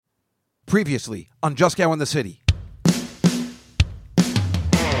Previously on Juskow in the City.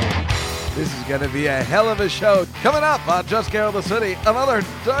 This is going to be a hell of a show. Coming up on Juskow in the City, another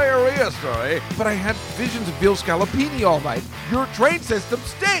diarrhea story. But I had visions of veal scallopini all night. Your train system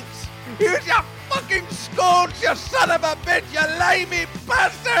stinks. Here's your fucking scones, you son of a bitch, you limey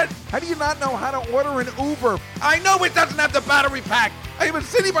bastard! How do you not know how to order an Uber? I know it doesn't have the battery pack. I am a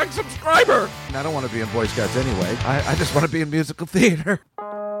City Bike subscriber. And I don't want to be in Boy Scouts anyway. I just want to be in musical theater.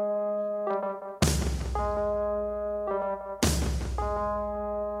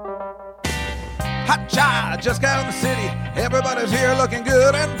 Hotcha, just got in the city. Everybody's here looking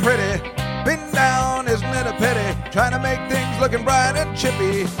good and pretty. Been down, isn't it a pity? Trying to make things looking bright and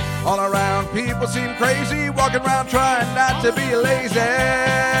chippy. All around, people seem crazy. Walking around trying not to be lazy.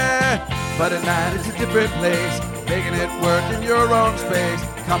 But at night it's a different place. Making it work in your own space.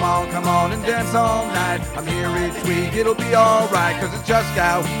 Come on and dance all night. I'm here each week, it'll be alright. Cause it's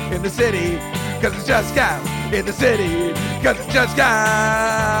Juskow in the city. Cause it's Juskow in the city. Cause it's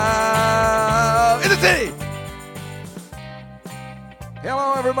Juskow in the city.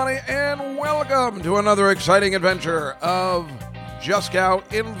 Hello everybody and welcome to another exciting adventure of Juskow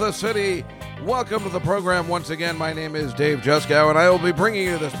in the City. Welcome to the program once again. My name is Dave Juskow and I will be bringing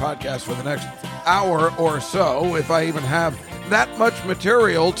you this podcast for the next hour or so, if I even have that much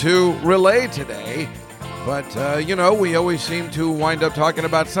material to relay today. But, we always seem to wind up talking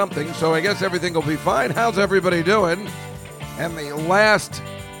about something, so I guess everything will be fine. How's everybody doing? And the last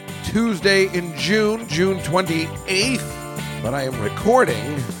Tuesday in June 28th, but I am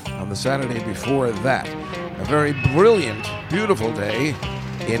recording on the Saturday before that. A very brilliant, beautiful day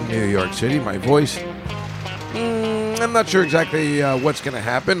in New York City. My voice, I'm not sure exactly what's going to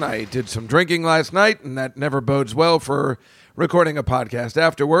happen. I did some drinking last night, and that never bodes well for recording a podcast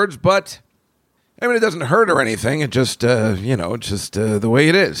afterwards, but I mean, it doesn't hurt or anything. It just, it's just the way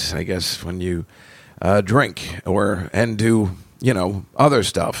it is, I guess, when you drink and do, other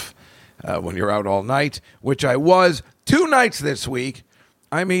stuff when you're out all night, which I was 2 nights this week.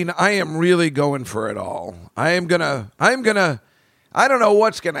 I mean, I am really going for it all. I don't know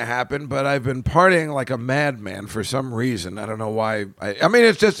what's going to happen, but I've been partying like a madman for some reason. I don't know why. I mean,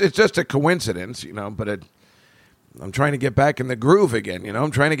 it's just a coincidence, but I'm trying to get back in the groove again,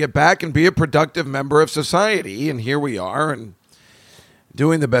 I'm trying to get back and be a productive member of society, and here we are, and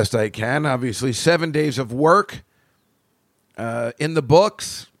doing the best I can. Obviously, 7 days of work in the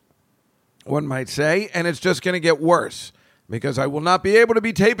books, one might say, and it's just going to get worse, because I will not be able to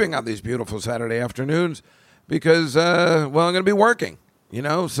be taping on these beautiful Saturday afternoons, because, I'm going to be working,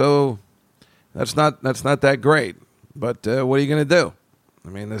 so that's not that great, but what are you going to do? I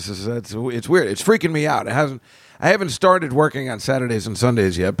mean, it's weird. It's freaking me out. I haven't started working on Saturdays and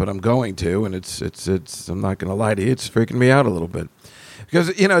Sundays yet, but I'm going to, and it's I'm not going to lie to you, it's freaking me out a little bit.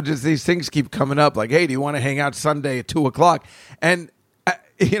 Because, just these things keep coming up, like, hey, do you want to hang out Sunday at 2 o'clock? And,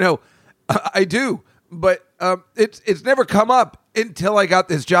 I do, but it's never come up until I got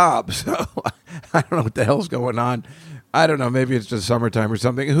this job, so I don't know what the hell's going on. I don't know, maybe it's just summertime or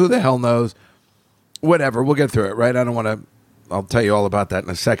something. Who the hell knows? Whatever, we'll get through it, right? I'll tell you all about that in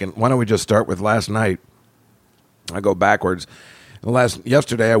a second. Why don't we just start with last night? I go backwards.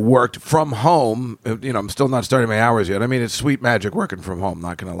 Yesterday I worked from home. I'm still not starting my hours yet. I mean, it's sweet magic working from home.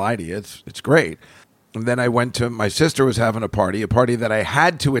 Not going to lie to you. It's great. And then I went to, my sister was having a party that I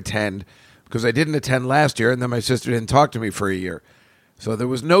had to attend because I didn't attend last year, and then my sister didn't talk to me for a year. So there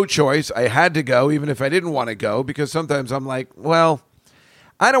was no choice. I had to go, even if I didn't want to go, because sometimes I'm like, well,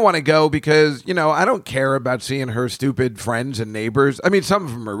 I don't want to go because, I don't care about seeing her stupid friends and neighbors. I mean, some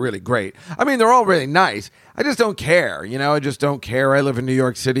of them are really great. I mean, they're all really nice. I just don't care. I just don't care. I live in New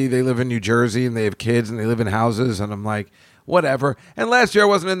York City. They live in New Jersey, and they have kids, and they live in houses. And I'm like, whatever. And last year I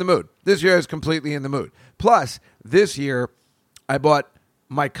wasn't in the mood. This year I was completely in the mood. Plus, this year I bought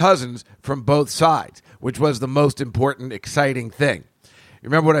my cousins from both sides, which was the most important, exciting thing. You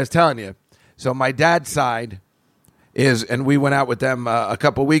remember what I was telling you? So my dad's side and we went out with them a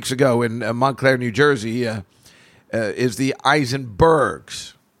couple weeks ago in Montclair, New Jersey, is the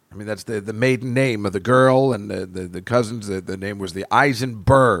Eisenbergs. I mean, that's the maiden name of the girl and the cousins. The name was the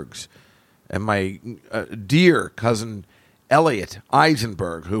Eisenbergs. And my dear cousin Elliot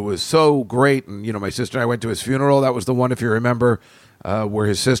Eisenberg, who was so great. And, my sister and I went to his funeral. That was the one, if you remember, where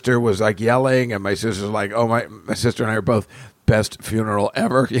his sister was like yelling. And my sister's like, oh, my sister and I are both best funeral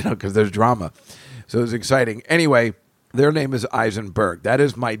ever, because there's drama. So it was exciting. Anyway, their name is Eisenberg. That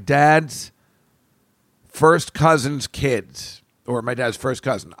is my dad's first cousin's kids, or my dad's first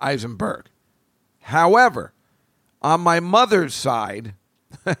cousin, Eisenberg. However, on my mother's side,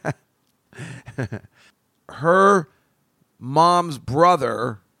 her mom's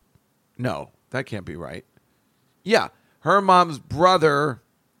brother No, that can't be right. Yeah, her mom's brother.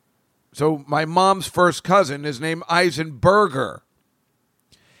 So my mom's first cousin is named Eisenberger.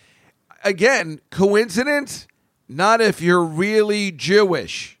 Again, coincidence? Not if you're really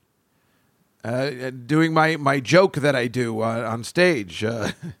Jewish. Doing my joke that I do on stage.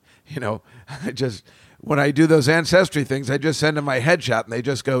 When I do those ancestry things, I just send them my headshot and they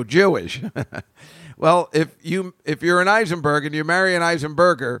just go Jewish. Well, if you're an Eisenberg and you marry an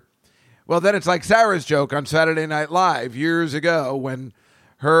Eisenberger, well, then it's like Sarah's joke on Saturday Night Live years ago when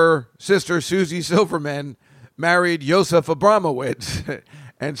her sister Susie Silverman married Yosef Abramowitz.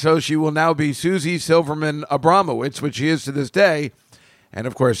 And so she will now be Susie Silverman Abramowitz, which she is to this day. And,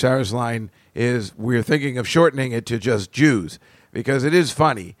 of course, Sarah's line is, we're thinking of shortening it to just Jews, because it is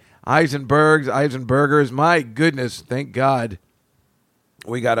funny. Eisenbergers, my goodness, thank God.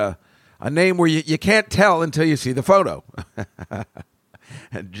 We got a name where you can't tell until you see the photo.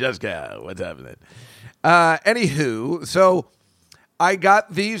 Juskow, what's happening? Anywho, so I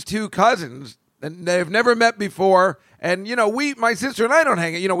got these two cousins, and they've never met before. And, my sister and I don't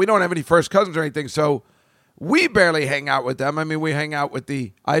hang out. We don't have any first cousins or anything, so we barely hang out with them. I mean, we hang out with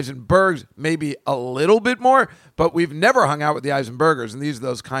the Eisenbergs maybe a little bit more, but we've never hung out with the Eisenbergers. And these are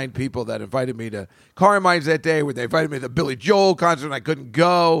those kind people that invited me to Carmine's that day, where they invited me to the Billy Joel concert, and I couldn't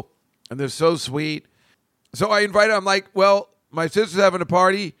go. And they're so sweet. So I invited them. I'm like, well, my sister's having a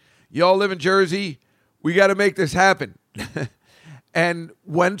party. Y'all live in Jersey. We got to make this happen. And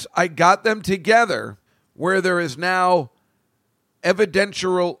once I got them together, where there is now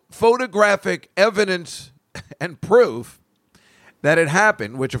evidential, photographic evidence and proof that it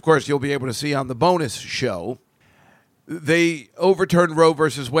happened, which, of course, you'll be able to see on the bonus show, they overturned Roe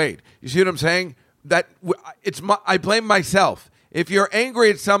versus Wade. You see what I'm saying? I blame myself. If you're angry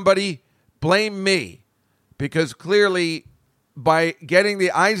at somebody, blame me. Because clearly, by getting the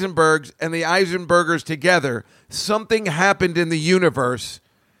Eisenbergs and the Eisenbergers together, something happened in the universe,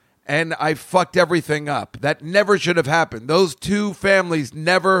 and I fucked everything up. That never should have happened. Those two families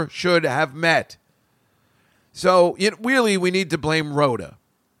never should have met. So really, we need to blame Rhoda.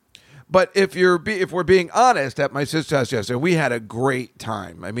 But if we're being honest, at my sister's house yesterday, we had a great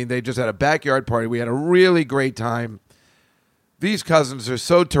time. I mean, they just had a backyard party. We had a really great time. These cousins are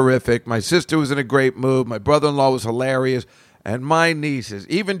so terrific. My sister was in a great mood. My brother-in-law was hilarious. And my nieces,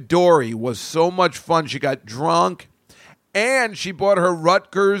 even Dory, was so much fun. She got drunk, and she brought her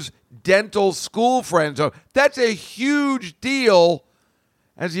Rutgers dental school friends. So that's a huge deal.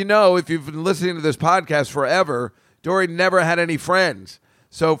 As you know, if you've been listening to this podcast forever, Dory never had any friends.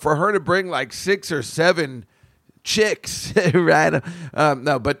 So for her to bring like 6 or 7 chicks, right?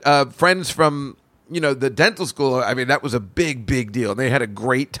 Friends from, the dental school, I mean, that was a big, big deal. They had a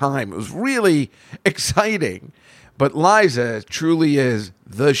great time. It was really exciting. But Liza truly is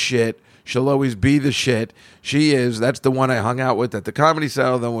the shit. She'll always be the shit. She is. That's the one I hung out with at the Comedy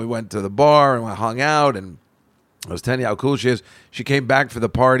Cell. Then we went to the bar and we hung out, and I was telling you how cool she is. She came back for the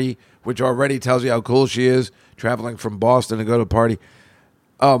party, which already tells you how cool she is, traveling from Boston to go to a party.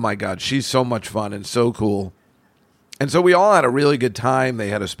 Oh, my God. She's so much fun and so cool. And so we all had a really good time. They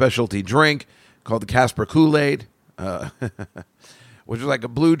had a specialty drink called the Casper Kool-Aid, which was like a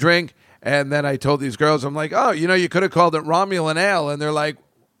blue drink. And then I told these girls, I'm like, oh, you could have called it Romulan Ale. And they're like,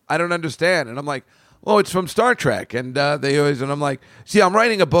 I don't understand. And I'm like, well, it's from Star Trek. And and I'm like, see, I'm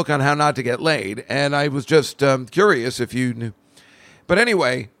writing a book on how not to get laid. And I was just curious if you knew. But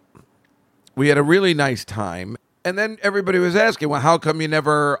anyway, we had a really nice time. And then everybody was asking, well, how come you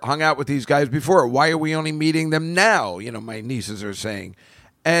never hung out with these guys before? Why are we only meeting them now? My nieces are saying.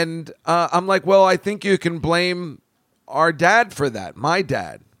 And I'm like, well, I think you can blame our dad for that. My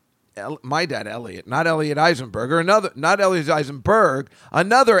dad, Elliot, not Elliot Eisenberger, not Elliot Eisenberg,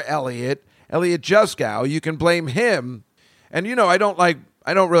 another Elliot Juskow. You can blame him. And, I don't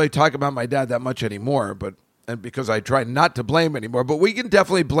really talk about my dad that much anymore, and because I try not to blame anymore, but we can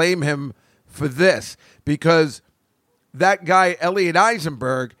definitely blame him for this, because that guy, Elliot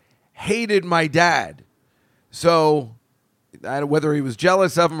Eisenberg, hated my dad. So whether he was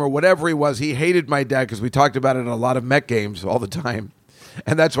jealous of him or whatever he was, he hated my dad, because we talked about it in a lot of Met games all the time.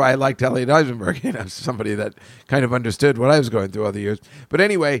 And that's why I liked Elliot Eisenberg, somebody that kind of understood what I was going through all the years. But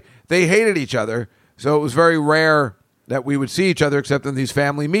anyway, they hated each other, so it was very rare that we would see each other except in these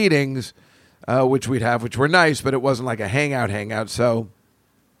family meetings, which we'd have, which were nice, but it wasn't like a hangout. So,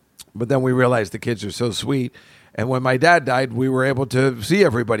 but then we realized the kids are so sweet. And when my dad died, we were able to see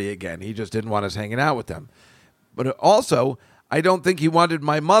everybody again. He just didn't want us hanging out with them. But also, I don't think he wanted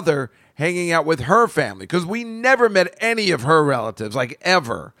my mother hanging out with her family, because we never met any of her relatives, like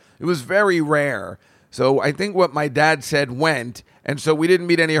ever. It was very rare. So I think what my dad said went, And so we didn't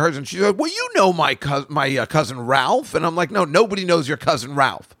meet any of hers. And she's like, well, you know my cousin Ralph. And I'm like, no, nobody knows your cousin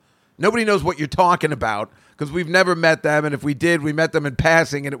Ralph. Nobody knows what you're talking about because we've never met them. And if we did, we met them in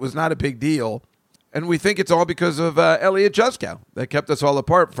passing and it was not a big deal. And we think it's all because of Elliot Juskow that kept us all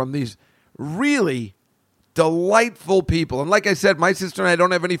apart from these really delightful people. And like I said, my sister and I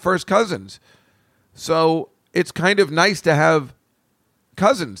don't have any first cousins. So it's kind of nice to have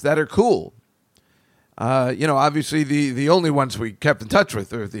cousins that are cool. Obviously the only ones we kept in touch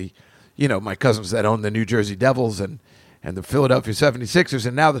with are my cousins that own the New Jersey Devils and the Philadelphia 76ers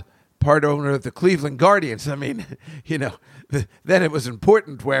and now the part owner of the Cleveland Guardians. I mean, then it was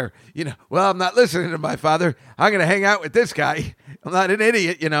important where, I'm not listening to my father. I'm going to hang out with this guy. I'm not an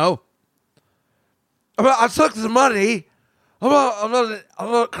idiot, I took the money. I'm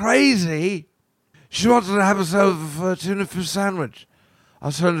not crazy. She wanted to have herself a tuna fish sandwich.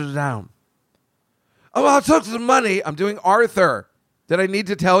 I turned it down. I took the money. I'm doing Arthur. Did I need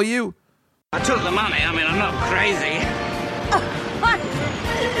to tell you? I took the money. I mean, I'm not crazy.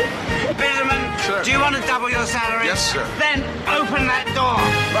 Benjamin, sir. Do you want to double your salary? Yes, sir. Then open that door.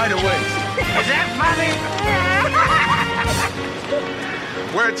 Right away. Is that money?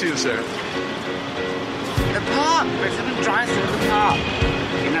 Where to, sir? The park, Benjamin. Drive through the park.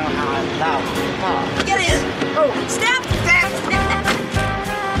 You know how I love the park. Get in. Oh, step.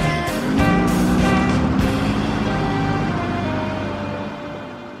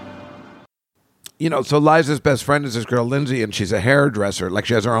 So Liza's best friend is this girl, Lindsay, and she's a hairdresser. Like,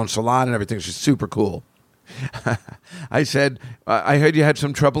 she has her own salon and everything. She's super cool. I said, I heard you had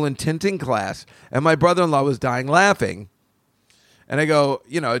some trouble in tinting class. And my brother-in-law was dying laughing. And I go,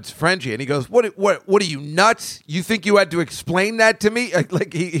 it's Frenchie. And he goes, what are you, nuts? You think you had to explain that to me?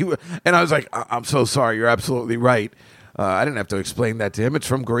 And I was like, I'm so sorry. You're absolutely right. I didn't have to explain that to him. It's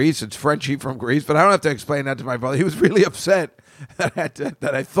from Greece. It's Frenchie from Greece. But I don't have to explain that to my brother. He was really upset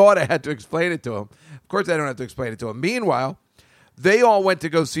that I thought I had to explain it to him. Of course, I don't have to explain it to him. Meanwhile, they all went to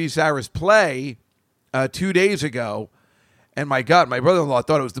go see Sarah's play 2 days ago. And my God, my brother-in-law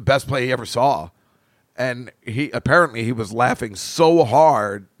thought it was the best play he ever saw. And he was laughing so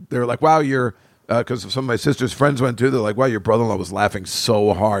hard. They were like, wow, because some of my sister's friends went too. They're like, wow, your brother-in-law was laughing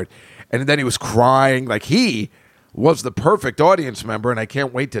so hard. And then he was crying. Like, he was the perfect audience member. And I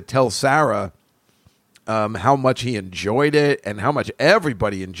can't wait to tell Sarah how much he enjoyed it and how much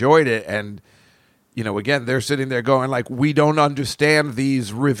everybody enjoyed it. And, again, they're sitting there going like, we don't understand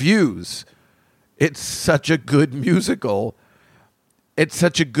these reviews. It's such a good musical. It's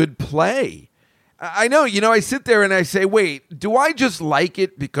such a good play. I know, I sit there and I say, wait, do I just like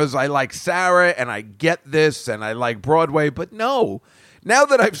it because I like Sarah and I get this and I like Broadway? But no. Now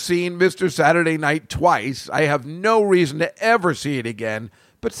that I've seen Mr. Saturday Night twice, I have no reason to ever see it again.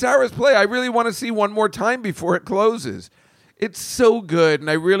 But Sarah's play, I really want to see one more time before it closes. It's so good, and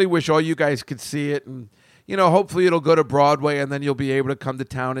I really wish all you guys could see it. And, hopefully it'll go to Broadway, and then you'll be able to come to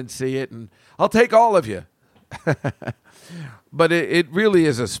town and see it. And I'll take all of you. But it really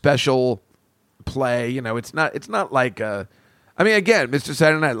is a special play. It's not like again, Mr.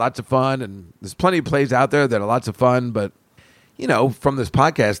 Saturday Night, lots of fun, and there's plenty of plays out there that are lots of fun. But from this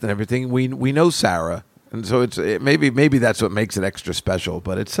podcast and everything, we know Sarah. And so maybe that's what makes it extra special,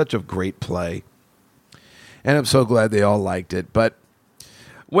 but it's such a great play. And I'm so glad they all liked it. But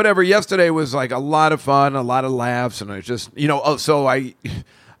whatever, yesterday was like a lot of fun, a lot of laughs, and I just, so I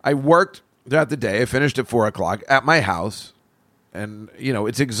worked throughout the day. I finished at 4:00 at my house, and,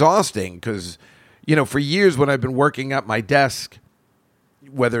 it's exhausting because, for years when I've been working at my desk,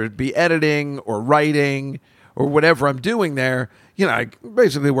 whether it be editing or writing or whatever I'm doing there, I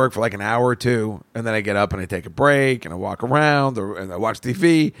basically work for like an hour or two, and then I get up and I take a break, and I walk around, and I watch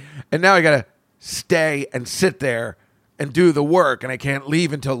TV, and now I got to stay and sit there and do the work, and I can't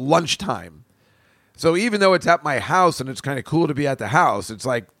leave until lunchtime. So even though it's at my house, and it's kind of cool to be at the house, it's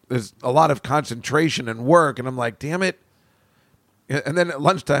like there's a lot of concentration and work, and I'm like, damn it. And then at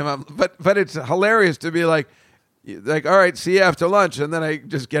lunchtime, but it's hilarious to be like, all right, see you after lunch, and then I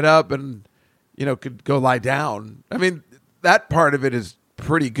just get up and, could go lie down. I mean, that part of it is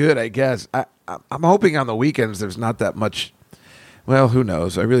pretty good, I guess. I'm hoping on the weekends there's not that much. Well, who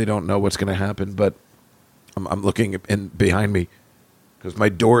knows? I really don't know what's going to happen, but I'm looking in behind me because my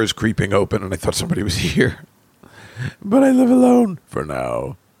door is creeping open, and I thought somebody was here. But I live alone for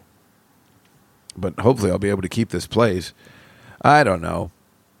now. But hopefully I'll be able to keep this place. I don't know.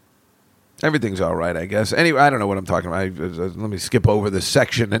 Everything's all right, I guess. Anyway, I don't know what I'm talking about. Let me skip over this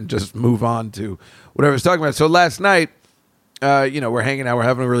section and just move on to whatever I was talking about. So last night, we're hanging out. We're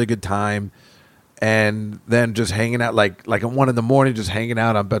having a really good time. And then just hanging out like at 1 a.m, just hanging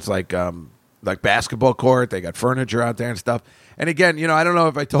out on Bet's like basketball court. They got furniture out there and stuff. And again, I don't know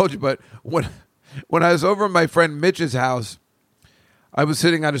if I told you, but when I was over at my friend Mitch's house, I was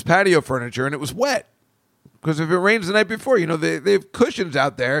sitting on his patio furniture and it was wet. Because if it rains the night before, they have cushions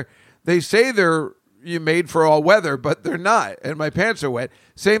out there. They say they're made for all weather, but they're not. And my pants are wet.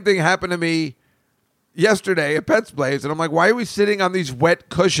 Same thing happened to me yesterday at Pet's Place. And I'm like, why are we sitting on these wet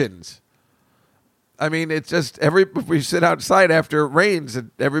cushions? I mean, it's just if we sit outside after it rains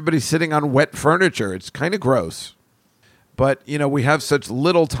and everybody's sitting on wet furniture. It's kind of gross. But, we have such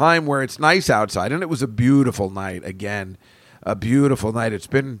little time where it's nice outside. And it was a beautiful night. Again, a beautiful night. It's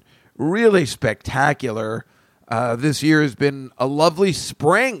been really spectacular. This year has been a lovely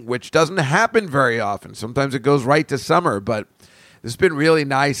spring, which doesn't happen very often. Sometimes it goes right to summer, but it's been really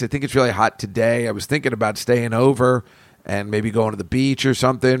nice. I think it's really hot today. I was thinking about staying over and maybe going to the beach or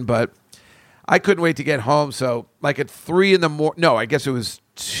something, but I couldn't wait to get home. So like at 3 in the morning, no, I guess it was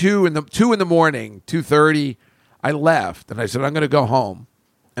 2 in the morning, 2:30, I left and I said, I'm going to go home.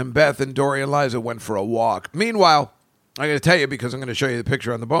 And Beth and Dory and Liza went for a walk. Meanwhile, I'm going to tell you because I'm going to show you the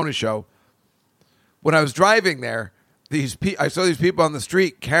picture on the bonus show. When I was driving there, I saw these people on the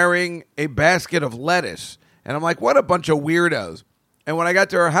street carrying a basket of lettuce. And I'm like, what a bunch of weirdos. And when I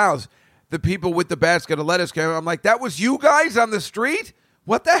got to her house, the people with the basket of lettuce came. I'm like, that was you guys on the street?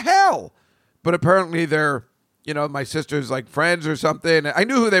 What the hell? But apparently they're, my sister's like friends or something. I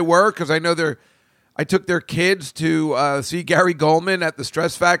knew who they were because I took their kids to see Gary Goldman at the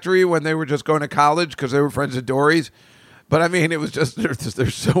Stress Factory when they were just going to college because they were friends of Dory's. But I mean, it was they're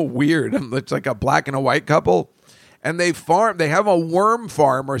so weird. It's like a black and a white couple. And they have a worm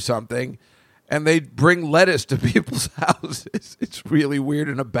farm or something. And they bring lettuce to people's houses. It's really weird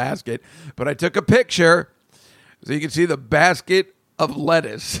in a basket. But I took a picture so you can see the basket of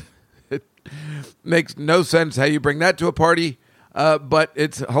lettuce. It makes no sense how you bring that to a party. But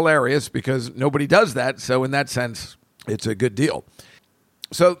it's hilarious because nobody does that. So in that sense, it's a good deal.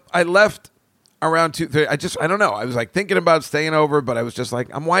 So I left around 2:30. I don't know. I was like thinking about staying over, but I was just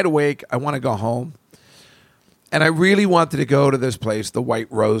like, I'm wide awake. I want to go home. And I really wanted to go to this place, the White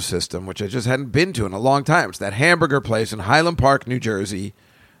Rose System, which I just hadn't been to in a long time. It's that hamburger place in Highland Park, New Jersey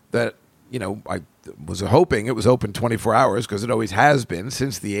that, I was hoping it was open 24 hours because it always has been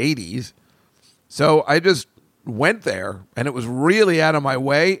since the 80s. So I just went there and it was really out of my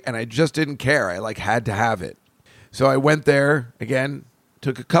way and I just didn't care. I had to have it. So I went there again,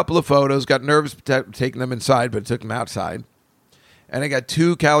 took a couple of photos, got nervous taking them inside, but took them outside. And I got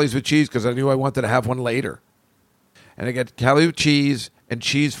 2 Callies with cheese because I knew I wanted to have one later. And I got Callie with cheese and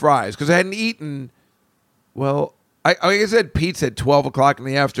cheese fries because I hadn't eaten, I said pizza at 12 o'clock in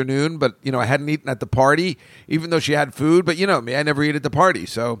the afternoon, but, I hadn't eaten at the party, even though she had food. But me, I never eat at the party,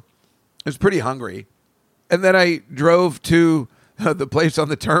 so I was pretty hungry. And then I drove to the place on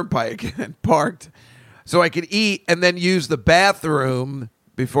the turnpike and parked so I could eat and then use the bathroom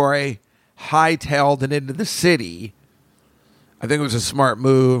before I hightailed it into the city. I think it was a smart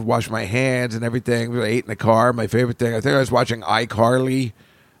move, washed my hands and everything. I ate in the car, my favorite thing. I think I was watching iCarly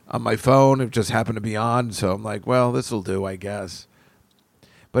on my phone. It just happened to be on, so I'm like, well, this will do, I guess.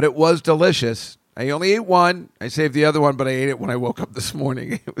 But it was delicious. I only ate one. I saved the other one, but I ate it when I woke up this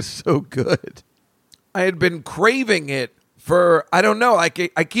morning. It was so good. I had been craving it for, I don't know, I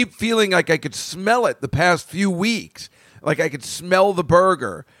keep feeling like I could smell it the past few weeks. Like I could smell the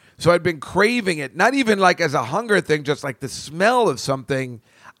burger. So I'd been craving it, not even like as a hunger thing, just like the smell of something.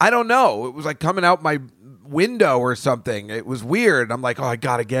 I don't know. It was like coming out my window or something. It was weird. I'm like, oh, I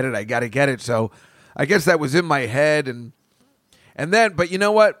got to get it. So I guess that was in my head. And then, but you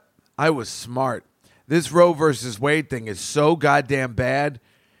know what? I was smart. This Roe versus Wade thing is so goddamn bad.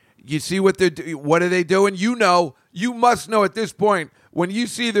 You see what are they doing? You must know at this point, when you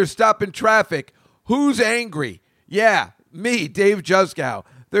see they're stopping traffic, who's angry? Yeah, me, Dave Juskow.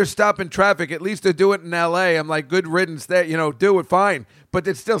 They're stopping traffic. At least they do it in L.A. I'm like, good riddance there. Do it, fine. But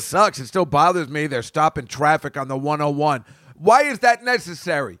it still sucks. It still bothers me. They're stopping traffic on the 101. Why is that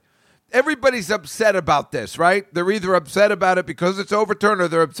necessary? Everybody's upset about this, right? They're either upset about it because it's overturned or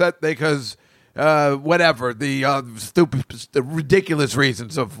they're upset because whatever, the ridiculous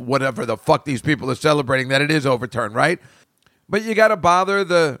reasons of whatever the fuck these people are celebrating that it is overturned, right? But you got to bother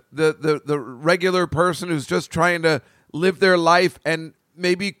the regular person who's just trying to live their life and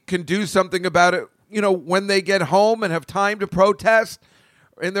maybe can do something about it, when they get home and have time to protest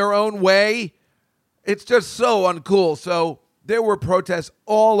in their own way. It's just so uncool. So there were protests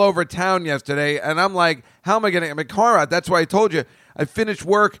all over town yesterday, and I'm like, how am I going to get my car out? That's why I told you I finished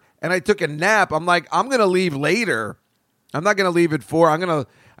work and I took a nap. I'm like, I'm going to leave later. I'm not going to leave at 4.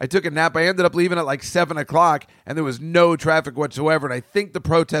 I took a nap. I ended up leaving at like 7 o'clock, and there was no traffic whatsoever. And I think the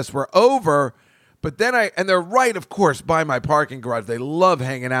protests were over, But then and they're right, of course, by my parking garage. They love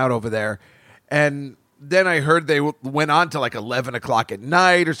hanging out over there. And then I heard they went on to like 11 o'clock at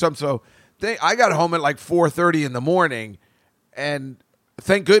night or something. So I got home at like 4:30 in the morning, and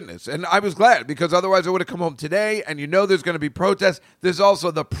thank goodness. And I was glad, because otherwise I would have come home today, and there's going to be protests. There's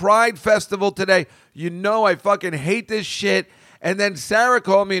also the Pride Festival today. I fucking hate this shit. And then Sarah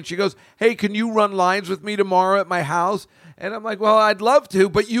called me and she goes, hey, can you run lines with me tomorrow at my house? And I'm like, well, I'd love to,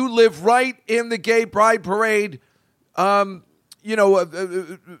 but you live right in the gay pride parade, route.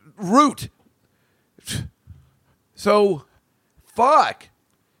 So, fuck.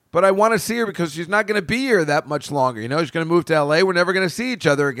 But I want to see her because she's not going to be here that much longer. She's going to move to LA. We're never going to see each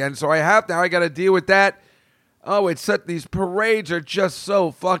other again. So I got to deal with that. Oh, these parades are just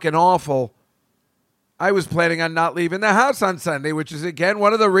so fucking awful. I was planning on not leaving the house on Sunday, which is, again,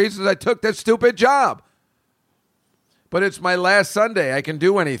 one of the reasons I took that stupid job. But it's my last Sunday. I can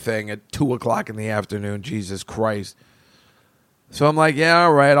do anything at 2 o'clock in the afternoon. Jesus Christ. So I'm like, yeah,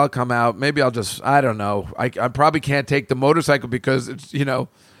 all right, I'll come out. Maybe I'll just, I don't know. I probably can't take the motorcycle because it's,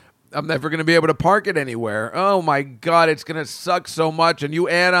 I'm never going to be able to park it anywhere. Oh, my God, it's going to suck so much. And you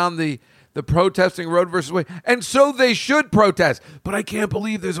add on the protesting Roe versus Wade. And so they should protest. But I can't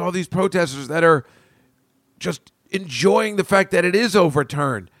believe there's all these protesters that are just enjoying the fact that it is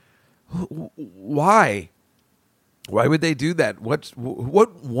overturned. Why? Why would they do that? What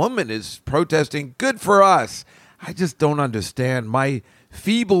woman is protesting? Good for us. I just don't understand. My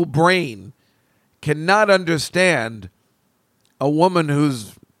feeble brain cannot understand a woman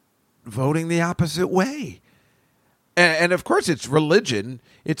who's voting the opposite way. And of course, it's religion.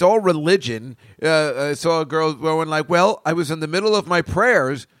 It's all religion. I saw a girl going like, well, I was in the middle of my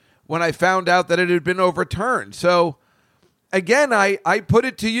prayers when I found out that it had been overturned. So, again, I put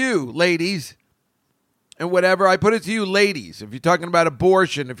it to you, ladies, and whatever. I put it to you, ladies. If you're talking about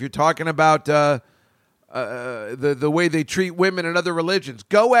abortion, if you're talking about the way they treat women in other religions,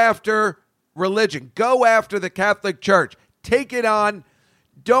 go after religion. Go after the Catholic Church. Take it on.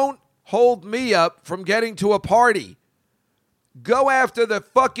 Don't hold me up from getting to a party. Go after the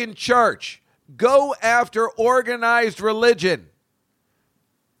fucking church. Go after organized religion.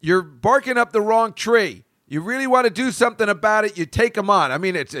 You're barking up the wrong tree. You really want to do something about it, you take them on. I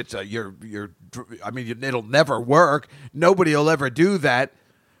mean, it'll never work. Nobody will ever do that.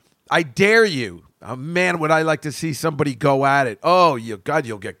 I dare you. Oh, man, would I like to see somebody go at it. Oh, God,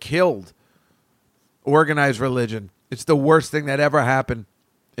 you'll get killed. Organized religion. It's the worst thing that ever happened.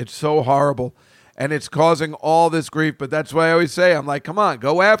 It's so horrible. And it's causing all this grief. But that's why I always say, I'm like, come on,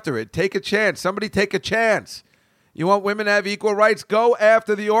 go after it. Take a chance. Somebody take a chance. You want women to have equal rights? Go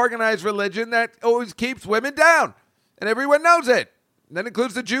after the organized religion that always keeps women down. And everyone knows it. And that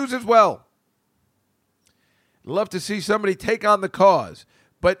includes the Jews as well. Love to see somebody take on the cause.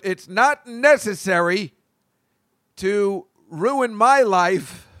 But it's not necessary to ruin my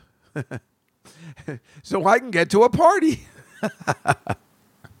life so I can get to a party.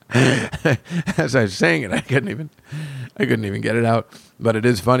 As I was saying it, I couldn't even get it out. But it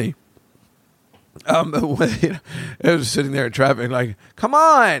is funny. I was sitting there in traffic like, come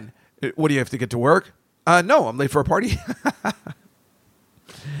on. What, do you have to get to work? No, I'm late for a party.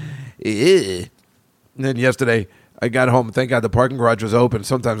 And then yesterday, I got home. Thank God the parking garage was open.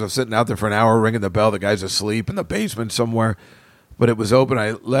 Sometimes I'm sitting out there for an hour ringing the bell. The guy's asleep in the basement somewhere. But it was open.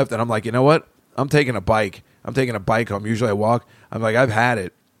 I left, and I'm like, you know what? I'm taking a bike. I'm taking a bike home. Usually I walk. I'm like, I've had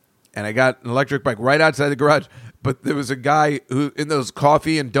it. And I got an electric bike right outside the garage. But there was a guy who in those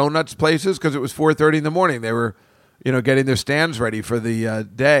coffee and donuts places, because it was 4:30 in the morning. They were, getting their stands ready for the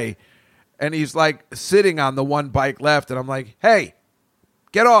day. And he's like sitting on the one bike left. And I'm like, hey,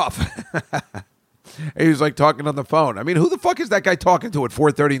 get off. And he was like talking on the phone. I mean, who the fuck is that guy talking to at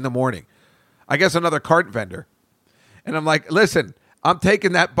 4:30 in the morning? I guess another cart vendor. And I'm like, listen, I'm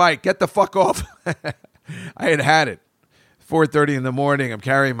taking that bike. Get the fuck off. I had it. 4:30 in the morning. I'm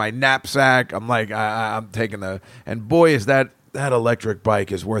carrying my knapsack. I'm like, I'm taking and boy, is that electric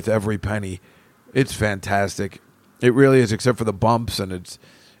bike is worth every penny. It's fantastic. It really is, except for the bumps, and it's,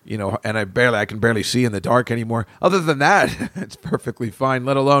 and I can barely see in the dark anymore. Other than that, it's perfectly fine.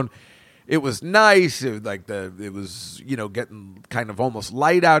 Let alone, it was nice. It was getting kind of almost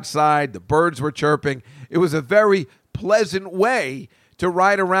light outside. The birds were chirping. It was a very pleasant way to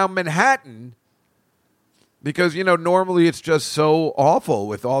ride around Manhattan. Because, normally it's just so awful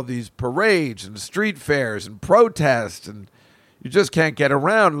with all these parades and street fairs and protests, and you just can't get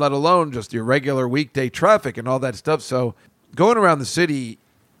around, let alone just your regular weekday traffic and all that stuff. So going around the city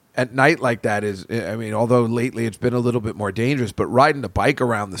at night like that is, although lately it's been a little bit more dangerous, but riding the bike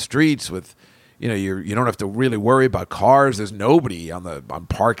around the streets with, you don't have to really worry about cars. There's nobody on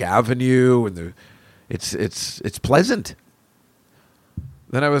Park Avenue, and it's pleasant.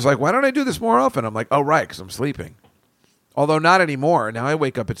 Then I was like, why don't I do this more often? I'm like, oh, right, because I'm sleeping. Although not anymore. Now I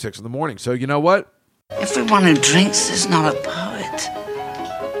wake up at 6 a.m. So you know what? Everyone who drinks is not a poet.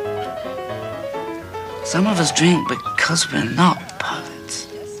 Some of us drink because we're not poets.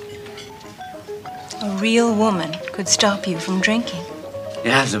 A real woman could stop you from drinking.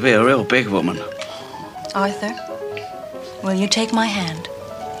 You have to be a real big woman. Arthur, will you take my hand?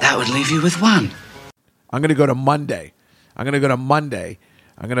 That would leave you with one. I'm going to go to Monday. I'm going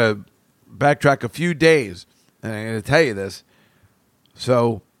to backtrack a few days, and I'm going to tell you this.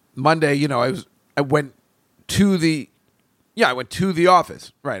 So Monday, I went to the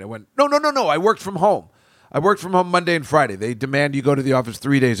office. Right. No. I worked from home. I worked from home Monday and Friday. They demand you go to the office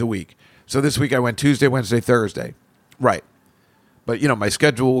 3 days a week. So this week I went Tuesday, Wednesday, Thursday. Right. But, my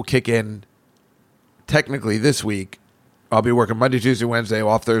schedule will kick in technically this week. I'll be working Monday, Tuesday, Wednesday,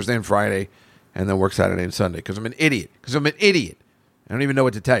 off Thursday and Friday, and then work Saturday and Sunday because I'm an idiot. I don't even know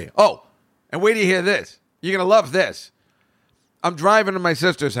what to tell you. Oh, and wait till you hear this. You're going to love this. I'm driving to my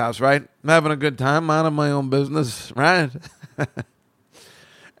sister's house, right? I'm having a good time, minding my own business, right? And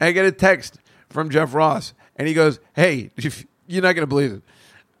I get a text from Jeff Ross, and he goes, hey, you're not going to believe it.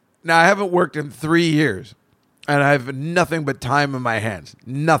 Now, I haven't worked in 3 years, and I have nothing but time in my hands.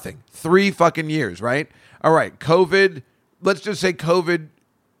 Nothing. 3 fucking years, right? All right, COVID, let's just say COVID,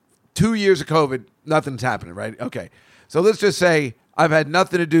 2 years of COVID, nothing's happening, right? Okay, so let's just say I've had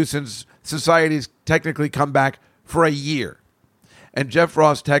nothing to do since society's technically come back for a year. And Jeff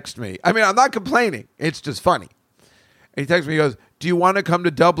Ross texts me. I mean, I'm not complaining. It's just funny. And he texts me, he goes, do you want to come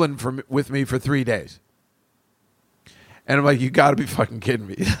to Dublin with me for 3 days? And I'm like, you got to be fucking kidding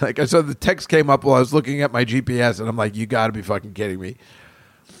me. So the text came up while I was looking at my GPS, and I'm like, you got to be fucking kidding me.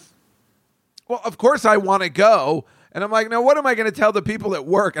 Well, of course I want to go. And I'm like, now what am I going to tell the people at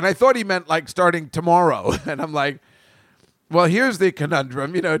work? And I thought he meant like starting tomorrow. And I'm like, well, here's the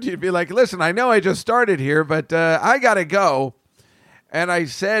conundrum. You'd be like, listen, I know I just started here, but I got to go. And I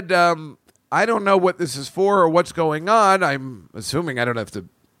said, I don't know what this is for or what's going on. I'm assuming I don't have to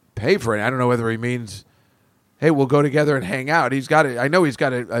pay for it. I don't know whether he means, hey, we'll go together and hang out. I know he's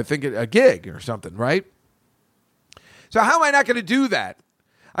got a gig or something, right? So how am I not going to do that?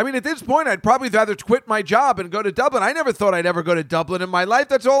 I mean, at this point, I'd probably rather quit my job and go to Dublin. I never thought I'd ever go to Dublin in my life.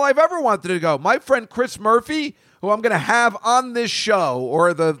 That's all I've ever wanted to go. My friend Chris Murphy, who I'm going to have on this show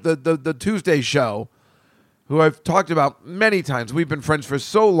or the Tuesday show, who I've talked about many times. We've been friends for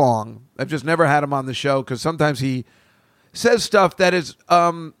so long. I've just never had him on the show because sometimes he says stuff that is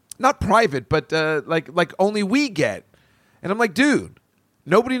not private, but like only we get. And I'm like, dude,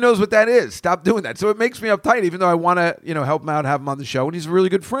 nobody knows what that is. Stop doing that. So it makes me uptight, even though I want to, help him out, have him on the show, and he's a really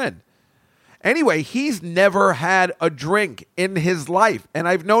good friend. Anyway, he's never had a drink in his life, and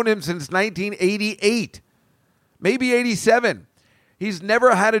I've known him since 1988, maybe 87. He's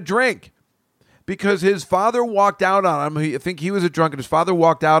never had a drink because his father walked out on him. I think he was a drunk, and his father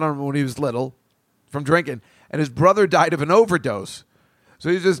walked out on him when he was little from drinking, and his brother died of an overdose. So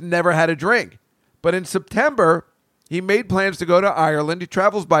he's just never had a drink. But in September, he made plans to go to Ireland. He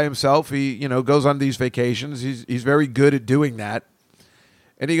travels by himself. He, goes on these vacations. He's very good at doing that.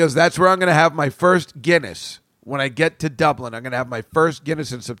 And he goes, that's where I'm going to have my first Guinness. When I get to Dublin, I'm going to have my first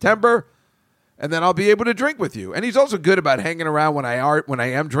Guinness in September, and then I'll be able to drink with you. And he's also good about hanging around when I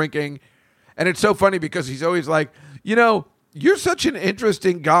am drinking. And it's so funny because he's always like, you're such an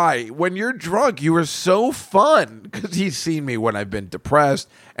interesting guy. When you're drunk, you are so fun. Because he's seen me when I've been depressed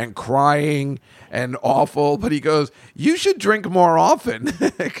and crying and awful. But he goes, you should drink more often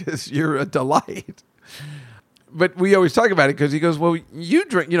because you're a delight. But we always talk about it because he goes, well, you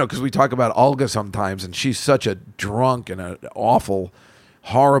drink, because we talk about Olga sometimes. And she's such a drunk and an awful,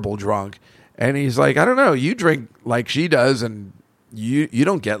 horrible drunk. And he's like, I don't know, you drink like she does and you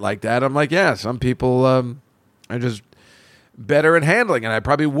don't get like that. I'm like, yeah, some people are just better at handling, and I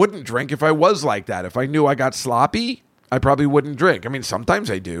probably wouldn't drink if I was like that. If I knew I got sloppy, I probably wouldn't drink. I mean, sometimes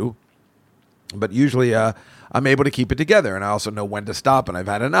I do, but usually I'm able to keep it together, and I also know when to stop, and I've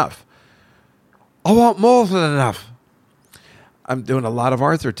had enough. I want more than enough. I'm doing a lot of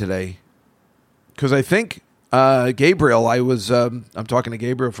Arthur today because I think Gabriel, I'm talking to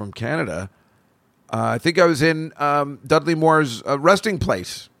Gabriel from Canada. I think I was in Dudley Moore's resting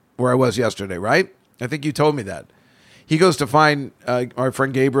place where I was yesterday, right? I think you told me that. He goes to find, our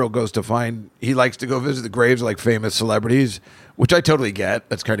friend Gabriel goes to find, he likes to go visit the graves of like famous celebrities, which I totally get.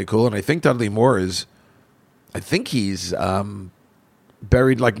 That's kind of cool. And I think Dudley Moore he's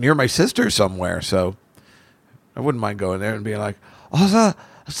buried like near my sister somewhere. So I wouldn't mind going there and being like, oh,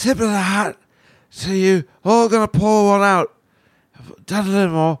 a sip of the hat. So you all going to pour one out. Dudley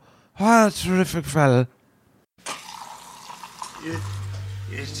Moore, Oh, terrific fella.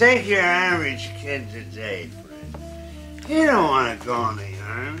 You take your average kid today, Fred. He don't want to go in the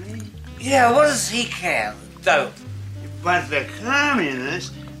army. Yeah, what does he care, though? But the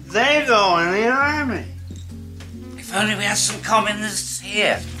communists, they go in the army. If only we had some communists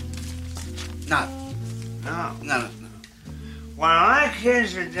here. No, No. no. While our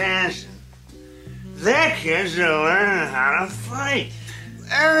kids are dancing, their kids are learning how to fight.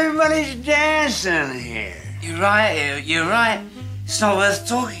 Everybody's dancing here. You're right. It's not worth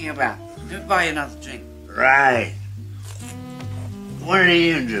talking about. Let me buy you another drink. Right. What do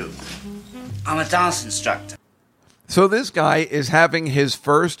you do? I'm a dance instructor. So this guy is having his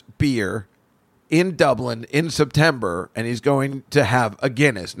first beer in Dublin in September, and he's going to have a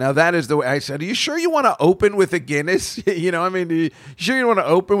Guinness. Now, that is the way I said, are you sure you want to open with a Guinness? Are you sure you want to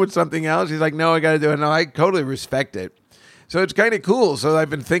open with something else? He's like, no, I got to do it. No, I totally respect it. So it's kind of cool. So I've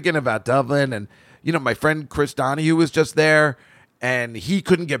been thinking about Dublin, and, my friend Chris Donahue was just there, and he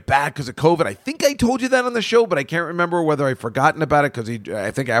couldn't get back because of COVID. I think I told you that on the show, but I can't remember whether I've forgotten about it because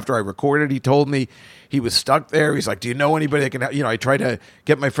I think after I recorded, he told me he was stuck there. He's like, do you know anybody that can help? I tried to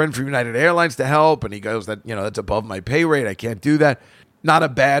get my friend from United Airlines to help, and he goes that, that's above my pay rate. I can't do that. Not a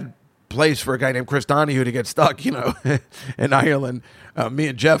bad place for a guy named Chris Donahue to get stuck, in Ireland. Me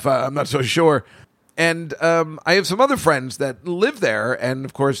and Jeff, I'm not so sure. And I have some other friends that live there, and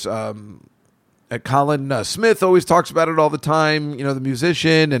of course, Colin Smith always talks about it all the time, the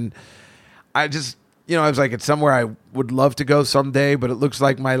musician. And I just, I was like, it's somewhere I would love to go someday, but it looks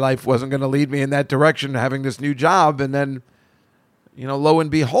like my life wasn't going to lead me in that direction, having this new job. And then, lo and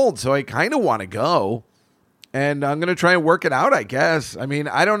behold, so I kind of want to go. And I'm going to try and work it out, I guess. I mean,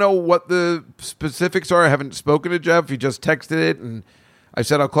 I don't know what the specifics are. I haven't spoken to Jeff. He just texted it, and I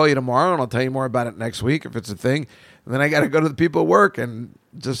said, I'll call you tomorrow, and I'll tell you more about it next week if it's a thing. And then I got to go to the people at work and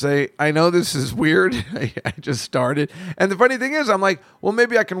just say, I know this is weird. I just started. And the funny thing is, I'm like, well,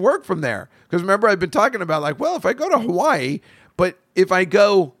 maybe I can work from there. Because remember, I've been talking about like, well, if I go to Hawaii, but if I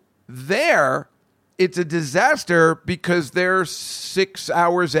go there, it's a disaster because they're 6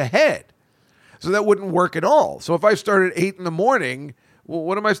 hours ahead. So that wouldn't work at all. So if I start at 8 a.m, well,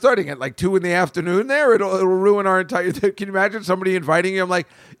 what am I starting at? Like 2 p.m. there? It'll ruin our entire... Can you imagine somebody inviting you? I'm like,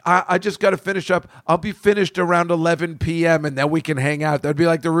 I just got to finish up. I'll be finished around 11 p.m. and then we can hang out. That'd be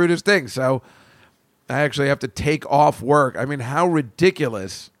like the rudest thing. So I actually have to take off work. I mean, how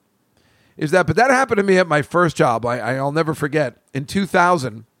ridiculous is that? But that happened to me at my first job. I'll never forget. In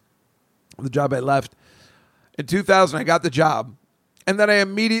 2000, the job I left, in 2000, I got the job. And then I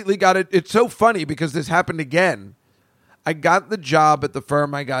immediately got it. It's so funny because this happened again. I got the job at the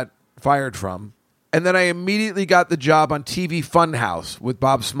firm I got fired from, and then I immediately got the job on TV Funhouse with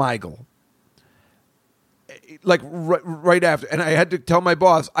Bob Smigel. Like right after. And I had to tell my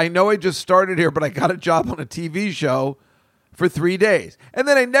boss, I know I just started here, but I got a job on a TV show for 3 days. And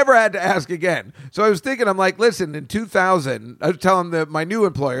then I never had to ask again. So I was thinking, I'm like, listen, in 2000, I was telling my new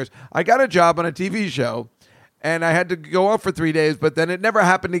employers, I got a job on a TV show. And I had to go off for 3 days, but then it never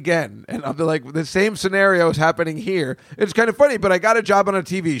happened again. And I'll be like, the same scenario is happening here. It's kind of funny, but I got a job on a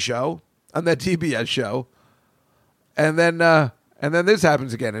TV show, on that TBS show. And then this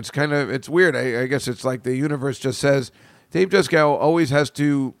happens again. It's weird. I guess it's like the universe just says, Dave Juskow always has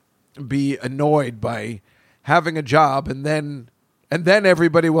to be annoyed by having a job, and then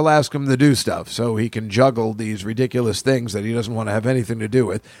everybody will ask him to do stuff so he can juggle these ridiculous things that he doesn't want to have anything to do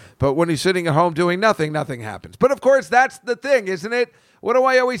with. But when he's sitting at home doing nothing happens. But of course, that's the thing, isn't it? What do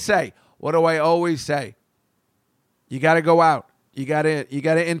I always say? You got to go out. You got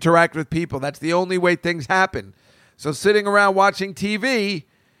to interact with people. That's the only way things happen. So sitting around watching TV,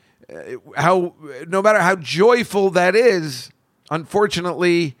 no matter how joyful that is,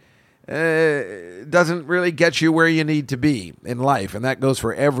 unfortunately, doesn't really get you where you need to be in life. And that goes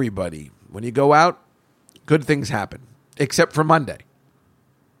for everybody. When you go out, good things happen, except for Monday.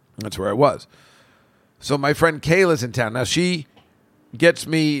 That's where I was. So my friend Kayla's in town. Now she gets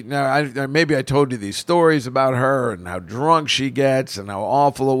me. Now maybe I told you these stories about her and how drunk she gets and how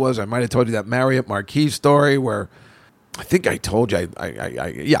awful it was. I might have told you that Marriott Marquis story where I think I told you.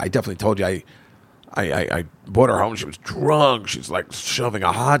 I definitely told you. I brought her home. She was drunk. She's like shoving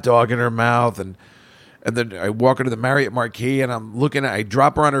a hot dog in her mouth. And then I walk her to the Marriott Marquis, and I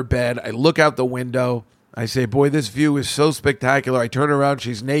drop her on her bed. I look out the window. I say, boy, this view is so spectacular. I turn around.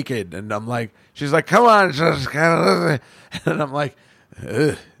 She's naked. And she's like, come on. And I'm like,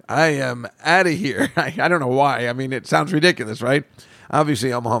 I am out of here. I don't know why. I mean, it sounds ridiculous, right?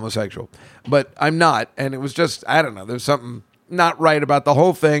 Obviously, I'm homosexual. But I'm not. And it was just, I don't know. There's something not right about the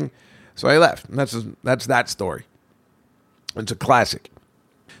whole thing. So I left, and that's that story. It's a classic.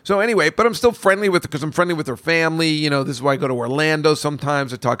 So anyway, but I'm still friendly with her because I'm friendly with her family. You know, this is why I go to Orlando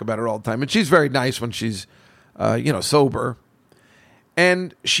sometimes. I talk about her all the time. And she's very nice when she's, sober.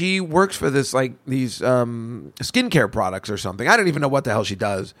 And she works for these skincare products or something. I don't even know what the hell she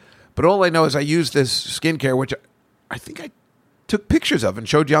does. But all I know is I use this skincare, which I think I took pictures of and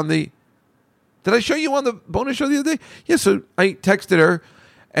showed you on the... Did I show you on the bonus show the other day? Yeah, so I texted her,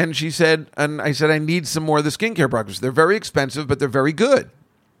 and I said, I need some more of the skincare products. They're very expensive, but they're very good.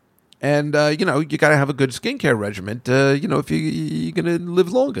 And, you got to have a good skincare regimen, if you're going to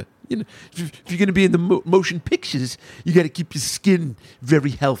live longer. You know, if you're going to be in the motion pictures, you got to keep your skin very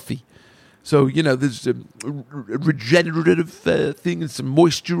healthy. So, there's a regenerative thing and some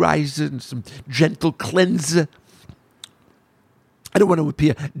moisturizer and some gentle cleanser. I don't want to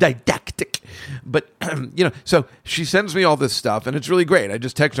appear didactic, but, so she sends me all this stuff, and it's really great. I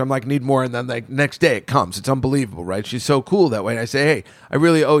just text her, I'm like, need more, and then the next day it comes. It's unbelievable, right? She's so cool that way. And I say, hey, I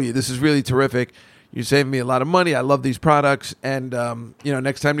really owe you. This is really terrific. You're saving me a lot of money. I love these products, and,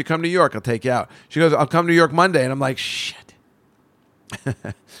 next time you come to New York, I'll take you out. She goes, I'll come to New York Monday, and I'm like, shit.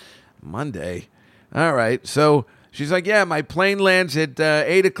 Monday? All right. So she's like, yeah, my plane lands at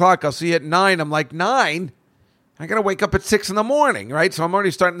 8 o'clock. I'll see you at 9. I'm like, 9? I got to wake up at 6 in the morning, right? So I'm already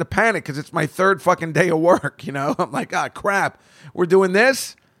starting to panic because it's my third fucking day of work, I'm like, crap. We're doing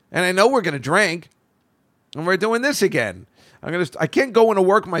this, and I know we're going to drink, and we're doing this again. I can't go into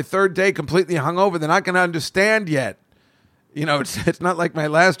work my third day completely hungover. They're not going to understand yet. It's not like my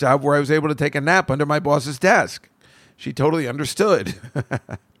last job where I was able to take a nap under my boss's desk. She totally understood.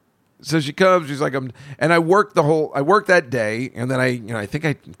 So she comes, she's like, and I worked that day, and then I think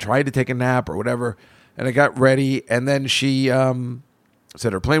I tried to take a nap or whatever. And I got ready, and then she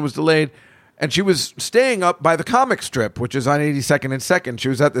said her plane was delayed, and she was staying up by the comic strip, which is on 82nd and 2nd. She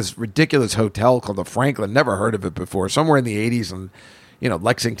was at this ridiculous hotel called the Franklin, never heard of it before, somewhere in the 80s on,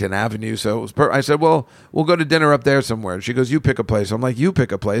 Lexington Avenue. So it was I said, well, we'll go to dinner up there somewhere. And she goes, you pick a place. I'm like, you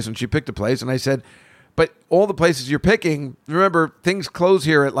pick a place. And she picked a place, and I said, but all the places you're picking, remember, things close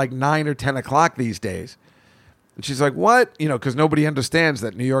here at like 9 or 10 o'clock these days. And she's like, what? Because nobody understands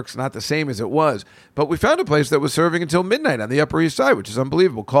that New York's not the same as it was. But we found a place that was serving until midnight on the Upper East Side, which is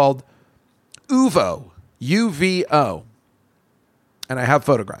unbelievable, called Uvo, U-V-O. And I have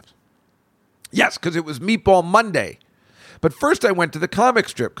photographs. Yes, because it was Meatball Monday. But first I went to the comic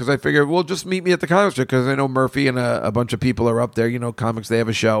strip because I figured, well, just meet me at the comic strip because I know Murphy and a bunch of people are up there. Comics, they have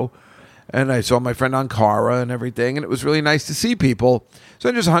a show. And I saw my friend Ankara and everything, and it was really nice to see people. So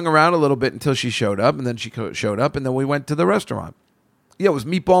I just hung around a little bit until she showed up, and then she showed up, and then we went to the restaurant. Yeah, it was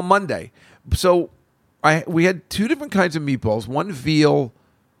Meatball Monday. So we had two different kinds of meatballs, one veal,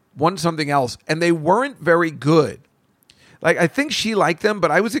 one something else, and they weren't very good. Like, I think she liked them,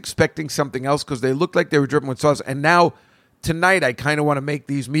 but I was expecting something else because they looked like they were dripping with sauce. And now, tonight, I kind of want to make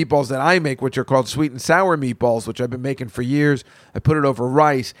these meatballs that I make, which are called sweet and sour meatballs, which I've been making for years. I put it over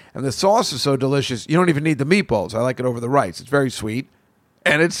rice, and the sauce is so delicious, you don't even need the meatballs. I like it over the rice. It's very sweet,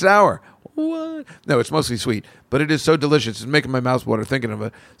 and it's sour. What? No, it's mostly sweet, but it is so delicious. It's making my mouth water thinking of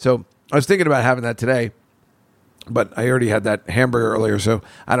it. So I was thinking about having that today, but I already had that hamburger earlier, so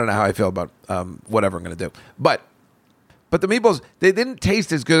I don't know how I feel about whatever I'm going to do. But the meatballs, they didn't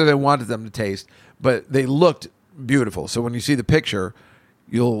taste as good as I wanted them to taste, but they looked beautiful. So when you see the picture,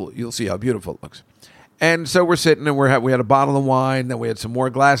 you'll see how beautiful it looks. And so we're sitting and we had a bottle of wine, then we had some more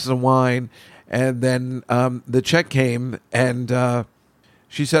glasses of wine, and then the check came, and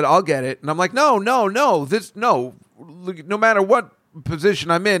she said, "I'll get it." And I'm like, "No, no matter what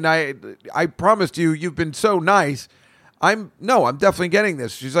position I'm in, I promised you, you've been so nice. I'm definitely getting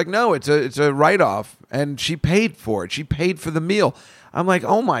this." She's like, "No, it's a write-off," and she paid for it. She paid for the meal. I'm like,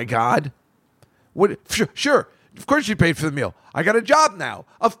 "Oh my God, what? Sure. Of course she paid for the meal. I got a job now.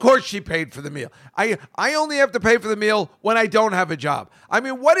 Of course she paid for the meal. I only have to pay for the meal when I don't have a job. I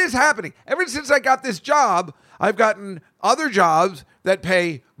mean, what is happening? Ever since I got this job, I've gotten other jobs that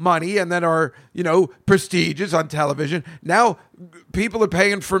pay money and that are, prestigious on television. Now people are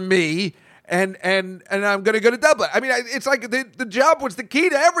paying for me, and I'm going to go to Dublin. I mean, it's like the job was the key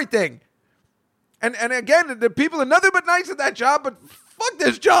to everything. And again, the people are nothing but nice at that job, but fuck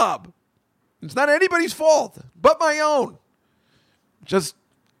this job. It's not anybody's fault but my own. Just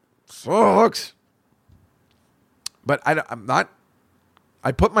sucks. But I'm not.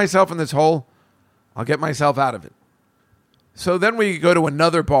 I put myself in this hole. I'll get myself out of it. So then we go to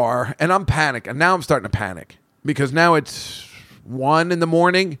another bar, and I'm panicking. And now I'm starting to panic because now it's 1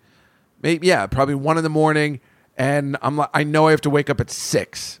 a.m. Maybe, probably 1 a.m. And I'm like, I know I have to wake up at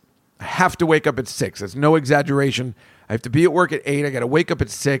 6. I have to wake up at 6. That's no exaggeration. I have to be at work at 8. I got to wake up at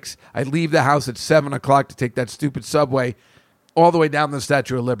 6. I leave the house at 7 o'clock to take that stupid subway. all the way down the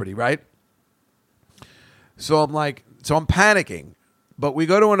Statue of Liberty, right? So I'm panicking. But we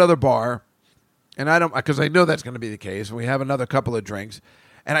go to another bar, and because I know that's going to be the case, and we have another couple of drinks.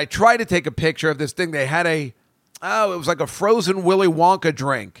 And I try to take a picture of this thing. They had it was like a frozen Willy Wonka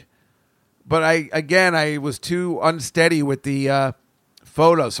drink. But I was too unsteady with the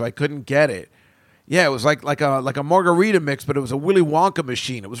photo, so I couldn't get it. Yeah, it was like a margarita mix, but it was a Willy Wonka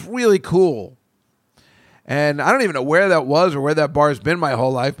machine. It was really cool. And I don't even know where that was or where that bar's been my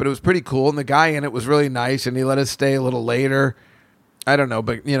whole life, but it was pretty cool. And the guy in it was really nice, and he let us stay a little later. I don't know,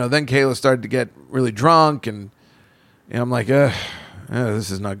 but, then Kayla started to get really drunk, and I'm like,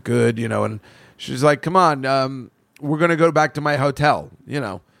 this is not good, and she's like, come on, we're going to go back to my hotel,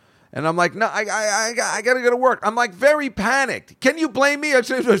 And I'm like, no, I got to go to work. I'm like very panicked. Can you blame me? I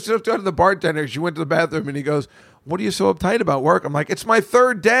said to the bartender. She went to the bathroom, and he goes, what are you so uptight about work? I'm like, it's my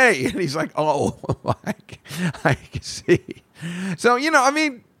third day. And he's like, oh, I can see. So,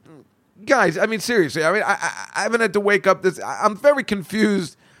 guys, seriously, I haven't had to wake up I'm very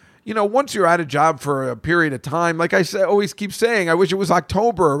confused. Once you're at a job for a period of time, like I said, always keep saying, I wish it was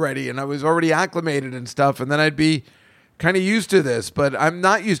October already and I was already acclimated and stuff. And then I'd be kind of used to this, but I'm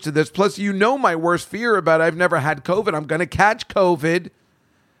not used to this. Plus, my worst fear about I've never had COVID. I'm going to catch COVID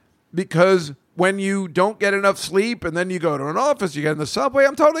because when you don't get enough sleep and then you go to an office, you get in the subway,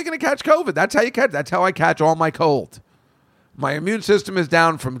 I'm totally going to catch COVID. That's how I catch all my cold. My immune system is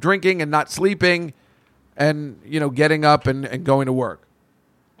down from drinking and not sleeping and, getting up and going to work.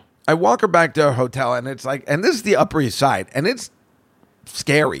 I walk her back to her hotel, and it's like, and this is the Upper East Side, and it's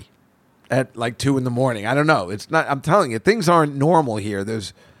scary at like 2 a.m. I don't know. It's not, I'm telling you, things aren't normal here.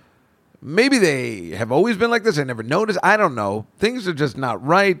 Maybe they have always been like this. I never noticed. I don't know. Things are just not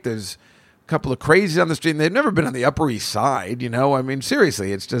right. There's a couple of crazies on the street, and they've never been on the Upper East Side,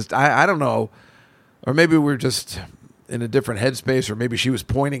 seriously, it's just, I don't know. Or maybe we're just in a different headspace, or maybe she was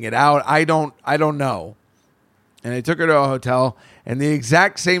pointing it out. I don't know. And I took her to a hotel, and the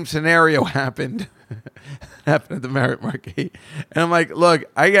exact same scenario happened at the Marriott Marquis. And I'm like, look,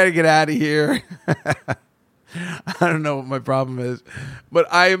 I got to get out of here. I don't know what my problem is,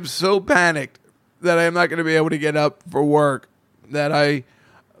 but I am so panicked that I am not going to be able to get up for work that I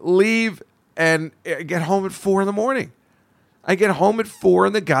leave and get home at 4 a.m. I get home at 4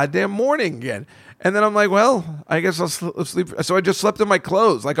 in the goddamn morning again. And then I'm like, well, I guess I'll sleep. So I just slept in my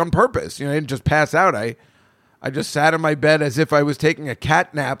clothes, like on purpose. I didn't just pass out. I just sat in my bed as if I was taking a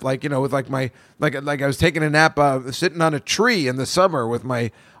cat nap, with like I was taking a nap sitting on a tree in the summer with my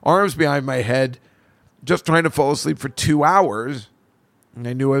arms behind my head, just trying to fall asleep for 2 hours. And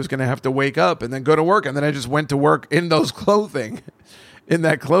I knew I was going to have to wake up and then go to work. And then I just went to work in those clothing, in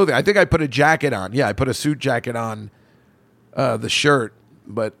that clothing. I think I put a jacket on. Yeah, I put a suit jacket on the shirt.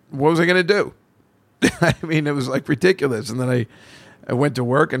 But what was I going to do? It was like ridiculous. And then I went to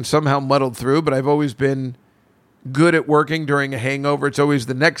work and somehow muddled through. But I've always been good at working during a hangover. It's always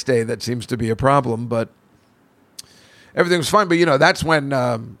the next day that seems to be a problem. But everything was fine. But, that's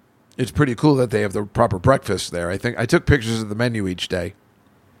when it's pretty cool that they have the proper breakfast there. I think I took pictures of the menu each day.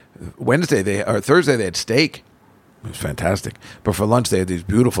 Thursday they had steak. It was fantastic. But for lunch they had these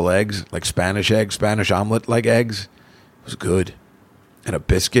beautiful eggs, like Spanish omelet like eggs. It was good. And a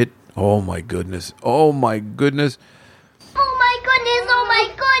biscuit. Oh my goodness. Oh my goodness. Oh my goodness. Oh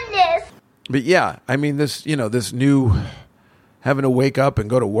my goodness. But yeah, this new having to wake up and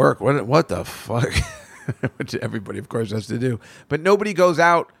go to work. What the fuck? Which everybody, of course, has to do. But nobody goes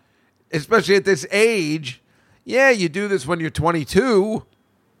out, especially at this age. Yeah, you do this when you're 22.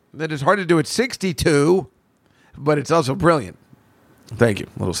 Then it's hard to do at 62. But it's also brilliant. Thank you.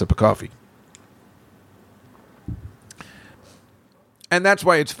 A little sip of coffee. And that's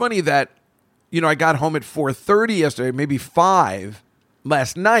why it's funny that, I got home at 4:30 yesterday, maybe 5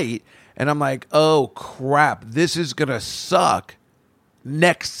 last night. And I'm like, oh, crap, this is going to suck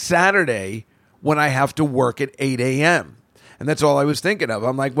next Saturday when I have to work at 8 a.m. And that's all I was thinking of.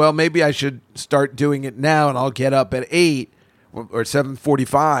 I'm like, well, maybe I should start doing it now, and I'll get up at 8 or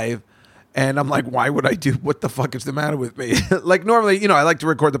 7:45. And I'm like, why would I do? What the fuck is the matter with me? Like normally, I like to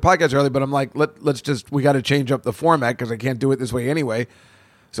record the podcast early, but I'm like, we got to change up the format because I can't do it this way anyway.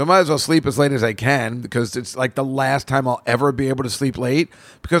 So I might as well sleep as late as I can because it's like the last time I'll ever be able to sleep late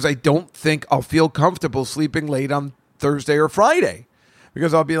because I don't think I'll feel comfortable sleeping late on Thursday or Friday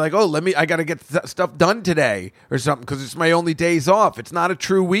because I'll be like, I got to get stuff done today or something because it's my only days off. It's not a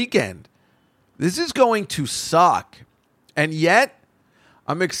true weekend. This is going to suck. And yet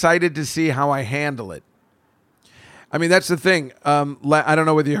I'm excited to see how I handle it. I mean, that's the thing. I don't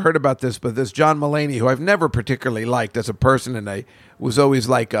know whether you heard about this, but this John Mulaney, who I've never particularly liked as a person, and I was always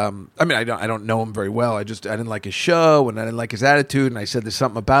like, I don't know him very well. I didn't like his show, and I didn't like his attitude, and I said there's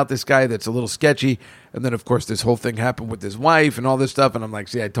something about this guy that's a little sketchy. And then, of course, this whole thing happened with his wife and all this stuff, and I'm like,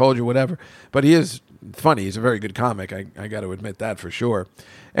 see, I told you, whatever. But he is funny. He's a very good comic. I got to admit that for sure.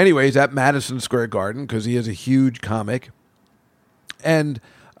 Anyways, at Madison Square Garden, because he is a huge comic, and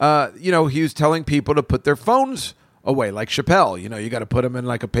he was telling people to put their phones away, like Chappelle. You got to put them in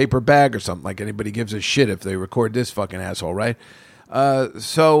like a paper bag or something. Like anybody gives a shit if they record this fucking asshole, right?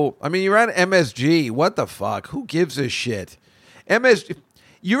 So I mean, you're at MSG. What the fuck? Who gives a shit?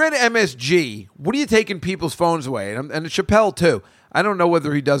 You're at MSG. What are you taking people's phones away? And Chappelle too. I don't know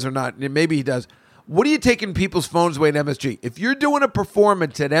whether he does or not. Maybe he does. What are you taking people's phones away at MSG? If you're doing a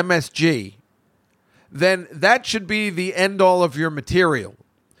performance at MSG, then that should be the end all of your material.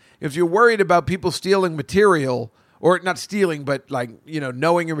 If you're worried about people stealing material, or not stealing, but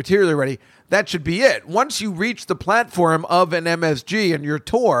knowing your material already, that should be it. Once you reach the platform of an MSG and your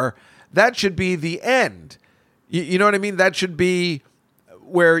tour, that should be the end. You know what I mean? That should be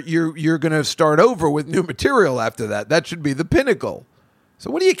where you're going to start over with new material after that. That should be the pinnacle. So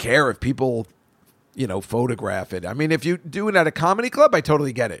what do you care if people, photograph it? I mean, if you do it at a comedy club, I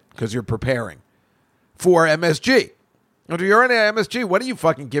totally get it because you're preparing for MSG. If you're in an MSG, what do you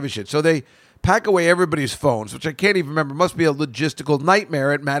fucking give a shit? So they pack away everybody's phones, which I can't even remember. Must be a logistical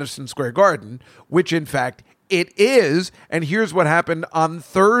nightmare at Madison Square Garden, which in fact it is. And here's what happened on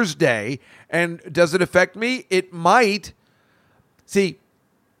Thursday. And does it affect me? It might. See,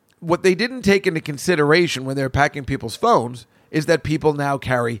 what they didn't take into consideration when they're packing people's phones is that people now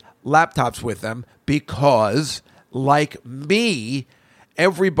carry laptops with them because, like me,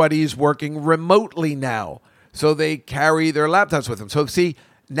 everybody's working remotely now. So they carry their laptops with them. So see,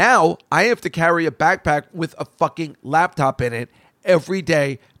 now I have to carry a backpack with a fucking laptop in it every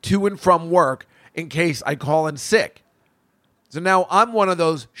day to and from work in case I call in sick. So now I'm one of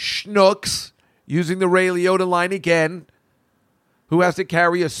those schnooks, using the Ray Liotta line again, who has to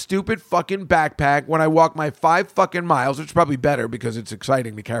carry a stupid fucking backpack when I walk my 5 fucking miles, which is probably better because it's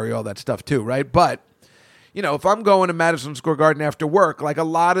exciting to carry all that stuff too, right? But, if I'm going to Madison Square Garden after work, like a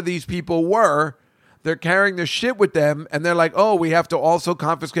lot of these people were, they're carrying their shit with them, and they're like, oh, we have to also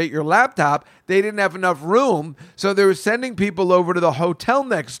confiscate your laptop. They didn't have enough room, so they were sending people over to the hotel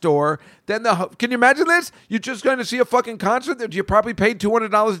next door. Then can you imagine this? You're just going to see a fucking concert that you probably paid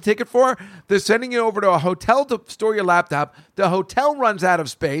 $200 a ticket for. They're sending you over to a hotel to store your laptop. The hotel runs out of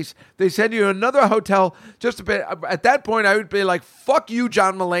space. They send you to another hotel. Just a bit. At that point, I would be like, fuck you,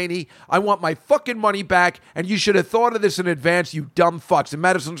 John Mulaney. I want my fucking money back, and you should have thought of this in advance, you dumb fucks. And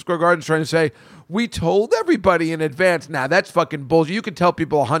Madison Square Garden's trying to say, we told everybody in advance. Nah, that's fucking bullshit. You can tell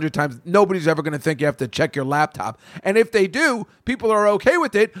people 100 times. Nobody's ever going to think you have to check your laptop. And if they do, people are okay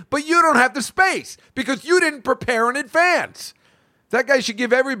with it, but you don't have the space because you didn't prepare in advance. That guy should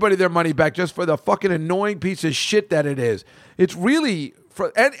give everybody their money back just for the fucking annoying piece of shit that it is. It's really...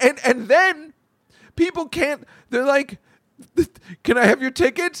 And then people can't... They're like, can I have your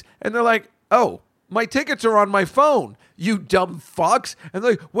tickets? And they're like, oh, my tickets are on my phone. You dumb fucks. And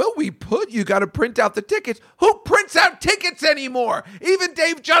they're like, well, you got to print out the tickets. Who prints out tickets anymore? Even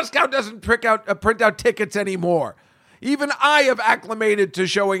Dave Juskow doesn't print out tickets anymore. Even I have acclimated to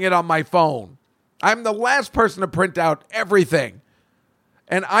showing it on my phone. I'm the last person to print out everything.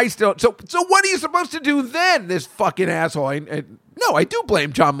 And I still... So what are you supposed to do then, this fucking asshole? No, I do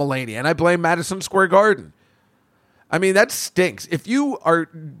blame John Mulaney, and I blame Madison Square Garden. I mean, that stinks. If you are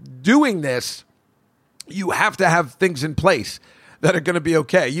doing this... You have to have things in place that are going to be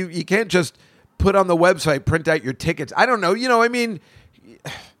okay. You can't just put on the website, print out your tickets. I don't know.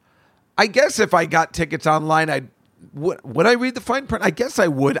 I guess if I got tickets online, would I read the fine print? I guess I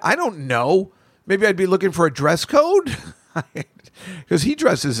would. I don't know. Maybe I'd be looking for a dress code because he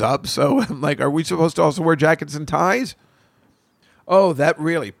dresses up. So I'm like, are we supposed to also wear jackets and ties? Oh, that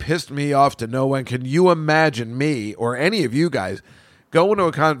really pissed me off to no end. Can you imagine me or any of you guys going to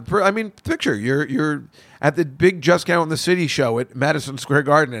a concert? I mean, picture you're at the big Juskow in the City show at Madison Square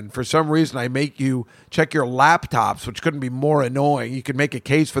Garden, and for some reason I make you check your laptops, which couldn't be more annoying. You could make a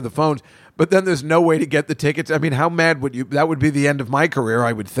case for the phones, but then there's no way to get the tickets. I mean, how mad would you? That would be the end of my career,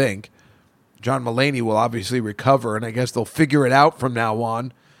 I would think. John Mulaney will obviously recover, and I guess they'll figure it out from now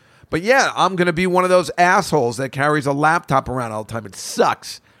on. But yeah, I'm going to be one of those assholes that carries a laptop around all the time. It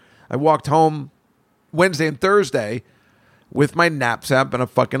sucks. I walked home Wednesday and Thursday with my knapsack and a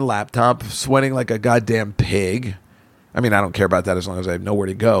fucking laptop, sweating like a goddamn pig. I mean, I don't care about that as long as I have nowhere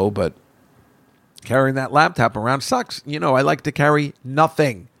to go, but carrying that laptop around sucks. I like to carry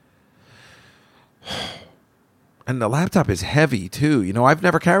nothing. And the laptop is heavy, too. I've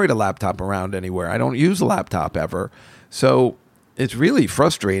never carried a laptop around anywhere. I don't use a laptop ever. So it's really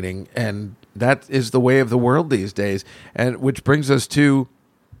frustrating, and that is the way of the world these days. And which brings us to,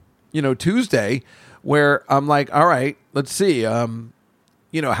 Tuesday, where I'm like, all right, let's see. How am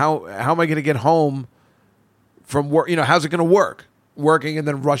I going to get home from work? How's it going to work? Working and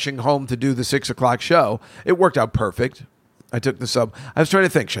then rushing home to do the 6 o'clock show. It worked out perfect. I took the sub. I was trying to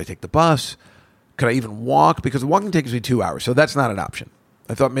think, should I take the bus? Could I even walk? Because walking takes me 2 hours, so that's not an option.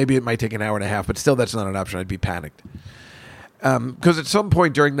 I thought maybe it might take an hour and a half, but still that's not an option. I'd be panicked. Because at some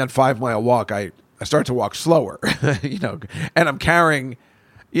point during that 5-mile walk, I start to walk slower, and I'm carrying,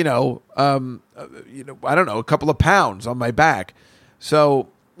 I don't know, a couple of pounds on my back. So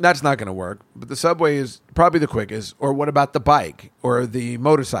that's not going to work. But the subway is probably the quickest. Or what about the bike or the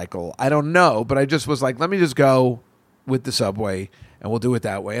motorcycle? I don't know. But I just was like, let me just go with the subway and we'll do it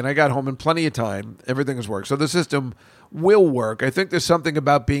that way. And I got home in plenty of time. Everything has worked. So the system will work. I think there's something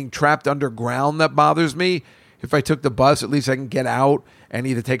about being trapped underground that bothers me. If I took the bus, at least I can get out and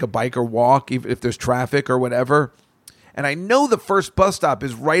either take a bike or walk if there's traffic or whatever. And I know the first bus stop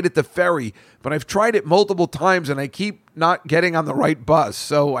is right at the ferry, but I've tried it multiple times and I keep not getting on the right bus.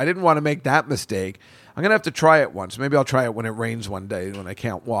 So I didn't want to make that mistake. I'm going to have to try it once. Maybe I'll try it when it rains one day when I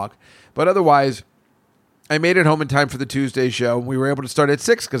can't walk. But otherwise, I made it home in time for the Tuesday show. We were able to start at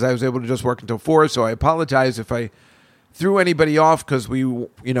 6 because I was able to just work until 4. So I apologize if I threw anybody off because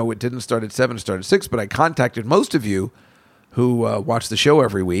it didn't start at 7, it started at 6. But I contacted most of you who watch the show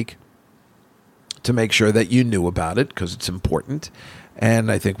every week to make sure that you knew about it because it's important.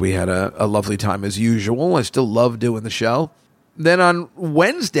 And I think we had a lovely time as usual. I still love doing the show. Then on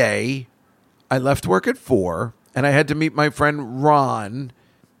Wednesday, I left work at 4 and I had to meet my friend Ron.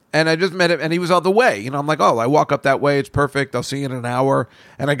 And I just met him and he was on the way. I'm like, oh, I walk up that way. It's perfect. I'll see you in an hour.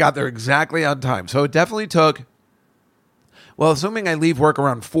 And I got there exactly on time. So it definitely took, well, assuming I leave work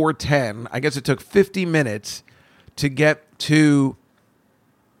around 4:10, I guess it took 50 minutes to get to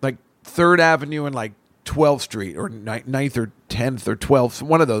 3rd Avenue and 12th Street or 9th or 10th or 12th,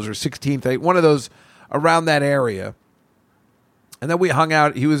 one of those, or 16th, one of those around that area. And then we hung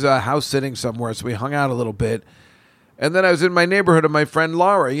out. He was house sitting somewhere, so we hung out a little bit. And then I was in my neighborhood of my friend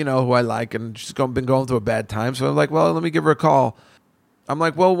Laura, who I like, and she's been going through a bad time. So I'm like, well, let me give her a call. I'm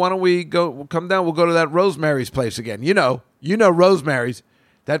like, well, why don't we come down? We'll go to that Rosemary's place again. You know Rosemary's,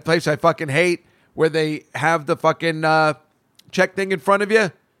 that place I fucking hate where they have the fucking check thing in front of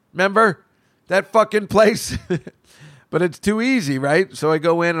you. Remember that fucking place? But it's too easy, right? So I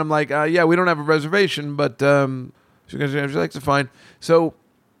go in and I'm like, yeah, we don't have a reservation, but she likes to find. So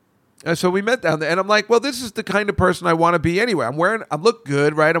we met down there and I'm like, well, this is the kind of person I want to be anyway. I look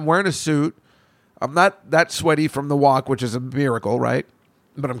good, right? I'm wearing a suit. I'm not that sweaty from the walk, which is a miracle, right?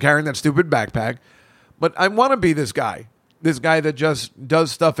 But I'm carrying that stupid backpack. But I want to be this guy that just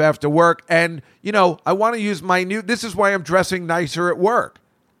does stuff after work. And, I want to use this is why I'm dressing nicer at work.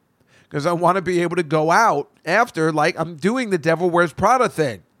 Because I want to be able to go out after, like I'm doing the Devil Wears Prada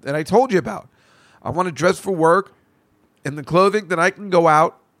thing that I told you about. I want to dress for work in the clothing that I can go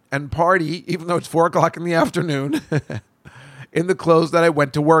out and party, even though it's 4 o'clock in the afternoon, in the clothes that I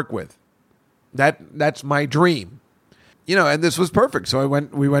went to work with. That's my dream. And this was perfect. So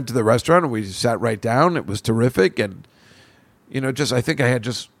we went to the restaurant and we sat right down. It was terrific. And, I think I had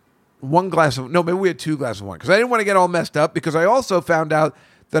just maybe we had 2 glasses of wine. Because I didn't want to get all messed up because I also found out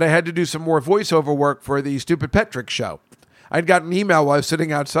that I had to do some more voiceover work for the Stupid Pet Trick show. I'd gotten an email while I was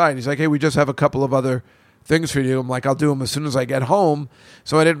sitting outside. He's like, hey, we just have a couple of other things for you. I'm like, I'll do them as soon as I get home.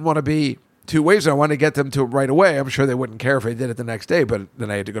 So I didn't want to be 2 ways. I wanted to get them to it right away. I'm sure they wouldn't care if I did it the next day, but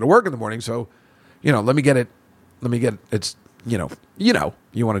then I had to go to work in the morning. So, let me get it. It's, you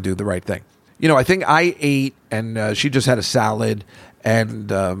want to do the right thing. I think I ate and she just had a salad and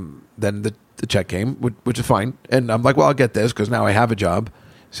then the check came, which is fine. And I'm like, well, I'll get this because now I have a job.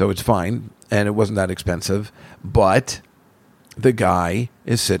 So it's fine, and it wasn't that expensive. But the guy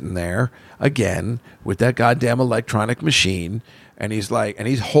is sitting there, again, with that goddamn electronic machine, and he's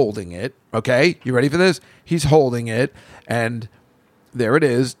holding it, okay? You ready for this? He's holding it, and there it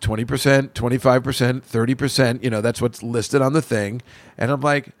is, 20%, 25%, 30%, that's what's listed on the thing. And I'm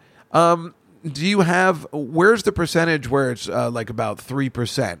like, where's the percentage where it's about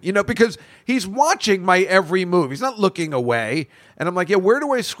 3%? Because he's watching my every move. He's not looking away. And I'm like, yeah, where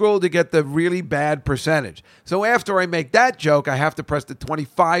do I scroll to get the really bad percentage? So after I make that joke, I have to press the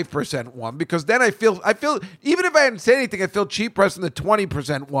 25% one because then I feel, even if I hadn't said anything, I feel cheap pressing the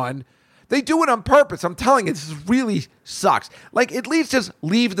 20% one. They do it on purpose. I'm telling you, this really sucks. At least just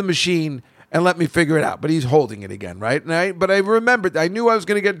leave the machine and let me figure it out. But he's holding it again, right? But I remembered, I knew I was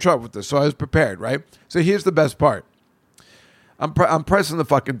going to get in trouble with this, so I was prepared, right? So here's the best part. I'm pressing the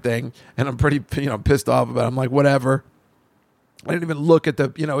fucking thing, and I'm pretty, pissed off about it. I'm like, whatever. I didn't even look at the,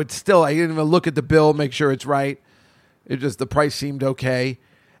 I didn't even look at the bill, make sure it's right. It just, the price seemed okay.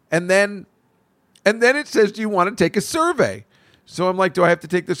 And then it says, do you want to take a survey? So I'm like, do I have to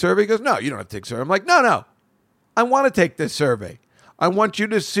take the survey? He goes, no, you don't have to take a survey. I'm like, no. I want to take this survey. I want you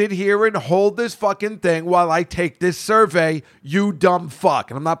to sit here and hold this fucking thing while I take this survey, you dumb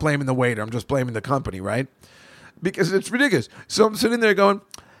fuck. And I'm not blaming the waiter. I'm just blaming the company, right? Because it's ridiculous. So I'm sitting there going,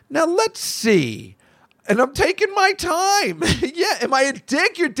 now let's see. And I'm taking my time. Yeah, am I a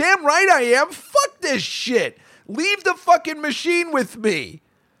dick? You're damn right I am. Fuck this shit. Leave the fucking machine with me.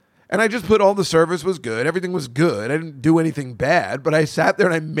 And I just put all the service was good. Everything was good. I didn't do anything bad. But I sat there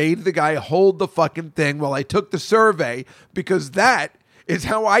and I made the guy hold the fucking thing while I took the survey, because that is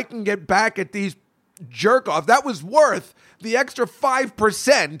how I can get back at these jerk off. That was worth the extra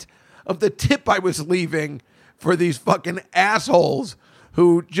 5% of the tip I was leaving for these fucking assholes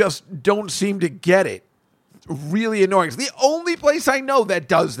who just don't seem to get it. It's really annoying. It's the only place I know that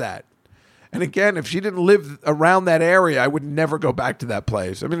does that. And again, if she didn't live around that area, I would never go back to that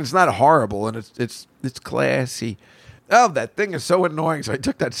place. I mean, it's not horrible, and it's classy. Oh, that thing is so annoying. So I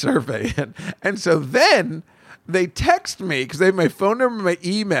took that survey, and so then they text me because they have my phone number, and my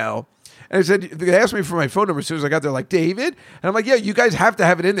email. And I said, they asked me for my phone number as soon as I got there, like, David? And I'm like, yeah, you guys have to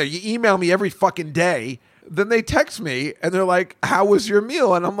have it in there. You email me every fucking day. Then they text me, and they're like, how was your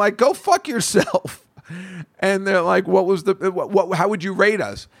meal? And I'm like, go fuck yourself. And they're like, how would you rate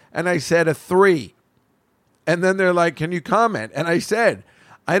us? And I said a 3. And then they're like, can you comment? And I said,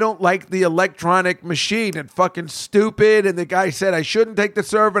 I don't like the electronic machine. It's fucking stupid. And the guy said I shouldn't take the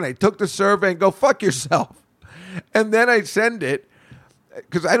survey. And I took the survey and go fuck yourself. And then I send it,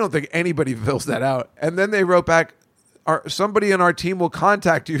 because I don't think anybody fills that out. And then they wrote back, somebody in our team will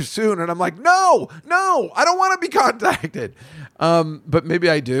contact you soon. And I'm like, no, I don't want to be contacted. But maybe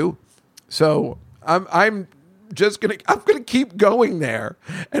I do. So I'm gonna keep going there,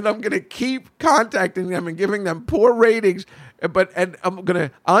 and I'm gonna keep contacting them and giving them poor ratings. But I'm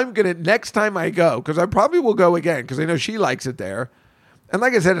gonna next time I go, because I probably will go again, because I know she likes it there. And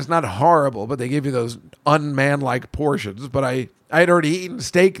like I said, it's not horrible, but they give you those unman-like portions. But I had already eaten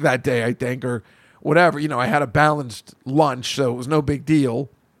steak that day, I think, or whatever. I had a balanced lunch, so it was no big deal.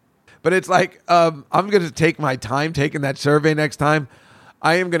 But it's like, I'm going to take my time taking that survey next time.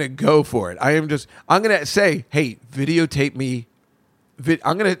 I am going to go for it. I'm going to say, hey, videotape me.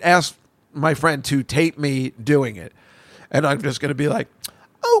 I'm going to ask my friend to tape me doing it. And I'm just going to be like,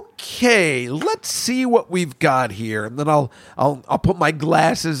 okay, let's see what we've got here. And then I'll put my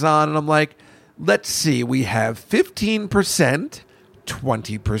glasses on, and I'm like, let's see. We have 15%,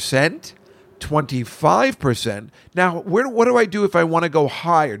 20%, 25%. Now, what do I do if I want to go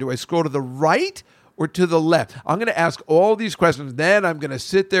higher? Do I scroll to the right or to the left? I'm going to ask all these questions. Then I'm going to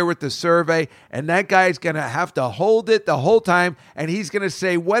sit there with the survey, and that guy's going to have to hold it the whole time, and he's going to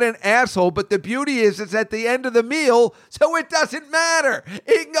say, what an asshole. But the beauty is it's at the end of the meal, so it doesn't matter.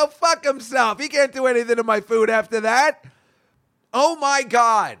 He can go fuck himself. He can't do anything to my food after that. Oh, my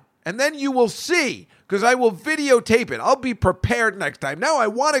God. And then you will see, because I will videotape it. I'll be prepared next time. Now I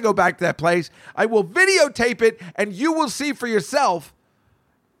want to go back to that place. I will videotape it, and you will see for yourself.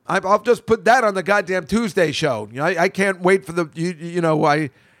 I'll just put that on the goddamn Tuesday show. I can't wait for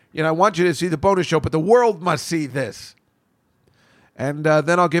I want you to see the bonus show, but the world must see this. And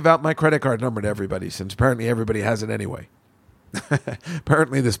then I'll give out my credit card number to everybody, since apparently everybody has it anyway.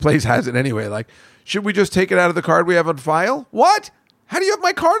 Apparently this place has it anyway. Like, should we just take it out of the card we have on file? What? How do you have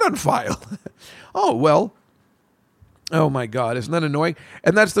my card on file? Oh, well. Oh, my God. Isn't that annoying?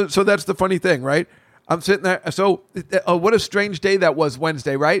 And that's the funny thing, right? I'm sitting there. So what a strange day that was,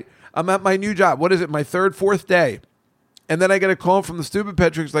 Wednesday, right? I'm at my new job. What is it? My third, fourth day. And then I get a call from the stupid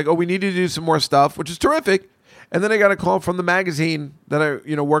Petricks like, oh, we need you to do some more stuff, which is terrific. And then I got a call from the magazine that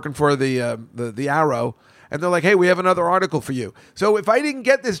I, working for the Arrow. And they're like, hey, we have another article for you. So if I didn't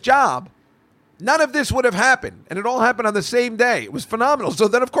get this job, none of this would have happened. And it all happened on the same day. It was phenomenal. So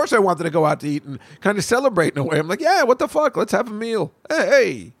then, of course, I wanted to go out to eat and kind of celebrate in a way. I'm like, yeah, what the fuck? Let's have a meal.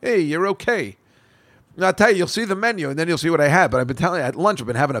 Hey, you're okay. And I'll tell you, you'll see the menu, and then you'll see what I had. But I've been telling you, at lunch, I've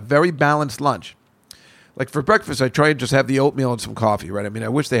been having a very balanced lunch. Like for breakfast, I try and just have the oatmeal and some coffee, right? I mean, I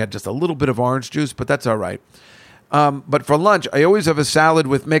wish they had just a little bit of orange juice, but that's all right. But for lunch, I always have a salad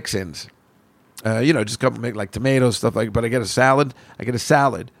with mix-ins. Just make like tomatoes, stuff like. But I get a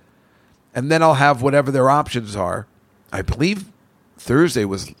salad. And then I'll have whatever their options are. I believe Thursday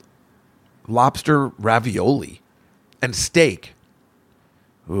was lobster ravioli and steak.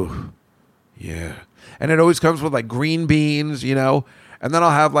 Ooh. Yeah. And it always comes with like green beans, you know, and then I'll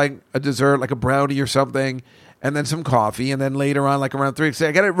have like a dessert, like a brownie or something, and then some coffee, and then later on, like around 3, say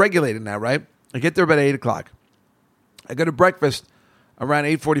I got it regulated now, right? I get there about 8 o'clock. I go to breakfast around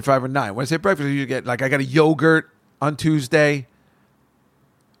 8:45 or 9. When I say breakfast, you get like I got a yogurt on Tuesday,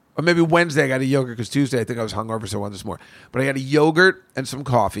 or maybe Wednesday I got a yogurt because Tuesday I think I was hungover, so I wanted this more. But I got a yogurt and some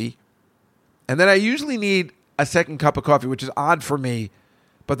coffee, and then I usually need a second cup of coffee, which is odd for me,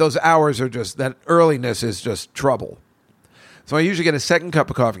 but those hours are just, that earliness is just trouble. So I usually get a second cup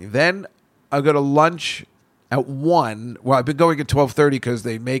of coffee. Then I'll go to lunch at 1. Well, I've been going at 12:30 because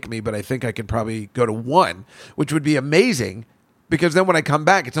they make me, but I think I could probably go to 1, which would be amazing because then when I come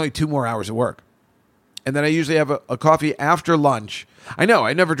back, it's only 2 more hours of work. And then I usually have a coffee after lunch. I know,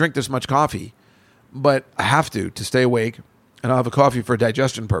 I never drink this much coffee, but I have to stay awake. And I'll have a coffee for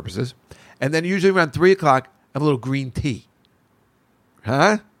digestion purposes. And then usually around 3 o'clock, I have a little green tea.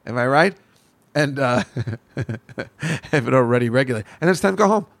 Huh? Am I right? And have it already regulated. And then it's time to go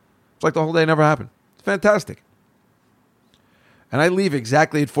home. It's like the whole day never happened. It's fantastic. And I leave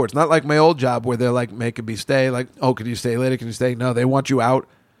exactly at 4. It's not like my old job where they're like making me stay. Like, oh, can you stay later? Can you stay? No, they want you out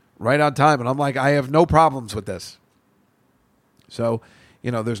right on time. And I'm like, I have no problems with this. So,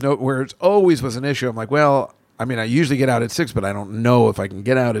 you know, there's no, where it always was an issue. I'm like, well, I mean, I usually get out at 6, but I don't know if I can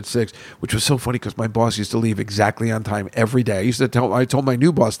get out at 6, which was so funny because my boss used to leave exactly on time every day. I told my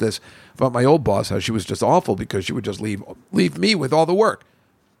new boss this about my old boss, how she was just awful because she would just leave me with all the work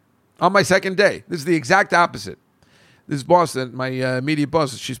on my second day. This is the exact opposite. This boss, my immediate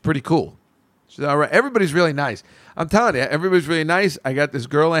boss, she's pretty cool. She's all right. Everybody's really nice. I'm telling you, everybody's really nice. I got this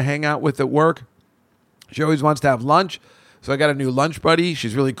girl I hang out with at work. She always wants to have lunch. So I got a new lunch buddy.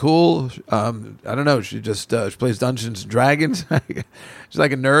 She's really cool. I don't know. She just she plays Dungeons and Dragons. She's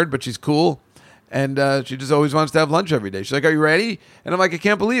like a nerd, but she's cool. And she just always wants to have lunch every day. She's like, are you ready? And I'm like, I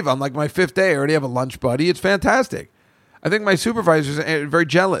can't believe it. I'm like, my 5th day. I already have a lunch buddy. It's fantastic. I think my supervisor's very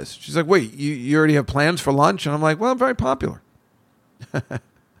jealous. She's like, wait, you already have plans for lunch? And I'm like, well, I'm very popular. And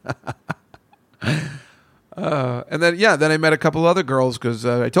then I met a couple other girls because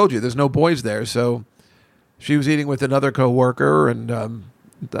I told you there's no boys there. So she was eating with another coworker, and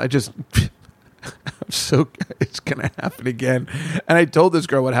it's going to happen again. And I told this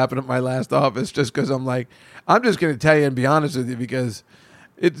girl what happened at my last office just because I'm like, I'm just going to tell you and be honest with you because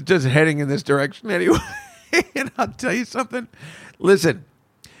it's just heading in this direction anyway. And I'll tell you something. Listen,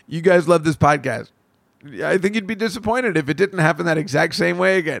 you guys love this podcast. I think you'd be disappointed if it didn't happen that exact same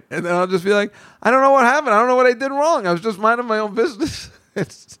way again. And then I'll just be like, I don't know what happened. I don't know what I did wrong. I was just minding my own business.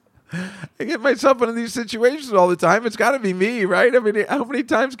 I get myself into these situations all the time. It's got to be me, right? I mean, how many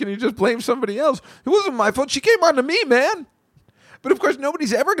times can you just blame somebody else? It wasn't my fault. She came on to me, man. But of course,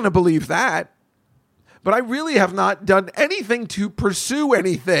 nobody's ever going to believe that. But I really have not done anything to pursue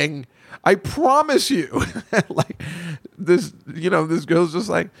anything. I promise you. Like this girl's just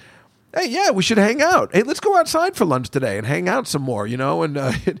like, hey, yeah, we should hang out. Hey, let's go outside for lunch today and hang out some more,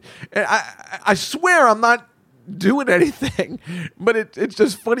 And I swear I'm not doing anything, but it's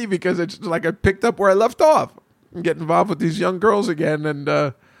just funny because it's like I picked up where I left off and get involved with these young girls again, and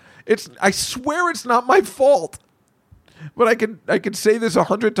I swear it's not my fault, but I could say this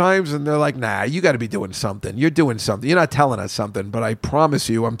 100 times and they're like, nah, you got to be doing something. You're doing something. You're not telling us something, but I promise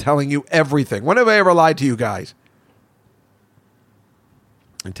you, I'm telling you everything. When have I ever lied to you guys?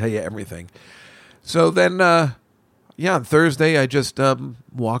 I tell you everything. So then, on Thursday, I just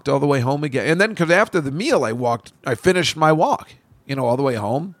walked all the way home again. And then, because after the meal, I finished my walk, all the way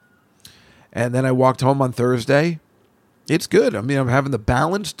home. And then I walked home on Thursday. It's good. I mean, I'm having the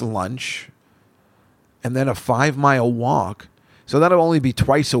balanced lunch and then a 5-mile walk. So that'll only be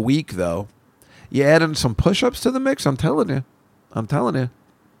twice a week, though. You add in some push-ups to the mix, I'm telling you.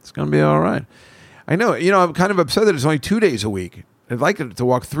 It's going to be all right. I know, I'm kind of upset that it's only 2 days a week. I'd like it to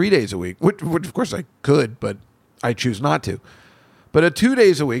walk 3 days a week, which of course I could, but I choose not to. But at 2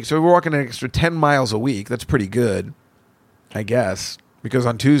 days a week, so we're walking an extra 10 miles a week. That's pretty good, I guess, because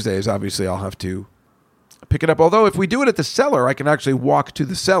on Tuesdays, obviously, I'll have to pick it up. Although if we do it at the cellar, I can actually walk to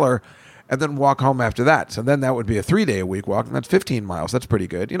the cellar and then walk home after that. So then that would be a 3-day-a-week walk, and that's 15 miles. That's pretty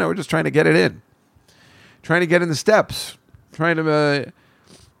good. We're just trying to get it in. Trying to get in the steps. Trying to,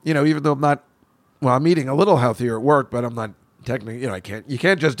 even though I'm eating a little healthier at work, but I'm not technically, you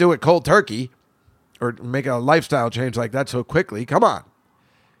can't just do it cold turkey or make a lifestyle change like that so quickly. Come on.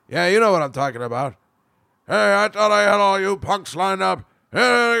 Yeah, you know what I'm talking about. Hey, I thought I had all you punks lined up.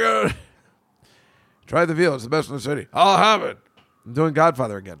 Try the veal. It's the best in the city. I'll have it. I'm doing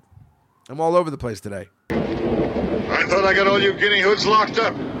Godfather again. I'm all over the place today. I thought I got all you guinea hoods locked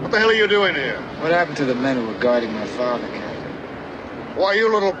up. What the hell are you doing here? What happened to the men who were guarding my father, Captain? Why,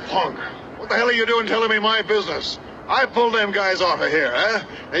 you little punk. What the hell are you doing telling me my business? I pulled them guys off of here, huh?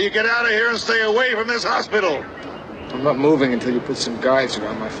 Now you get out of here and stay away from this hospital. I'm not moving until you put some guards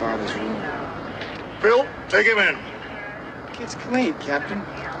around my father's room. Phil, take him in. Kid's clean, Captain.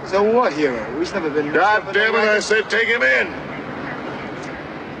 He's a war hero. He's never been... God damn it, I said take him in.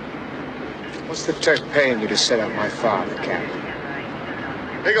 What's the Turk paying you to set up my father,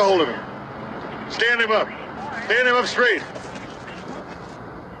 Captain? Take a hold of him. Stand him up. Stand him up straight.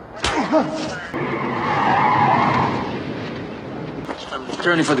 I'm an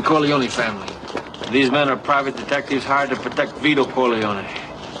attorney for the Corleone family. These men are private detectives hired to protect Vito Corleone.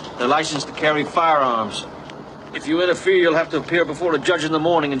 They're licensed to carry firearms. If you interfere, you'll have to appear before a judge in the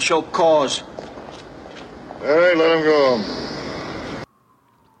morning and show cause. All right, let him go.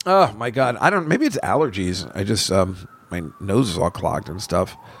 Oh my God. Maybe it's allergies. I just, my nose is all clogged and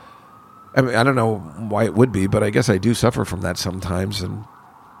stuff. I mean, I don't know why it would be, but I guess I do suffer from that sometimes.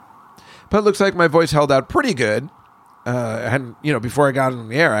 But it looks like my voice held out pretty good. I hadn't, before I got on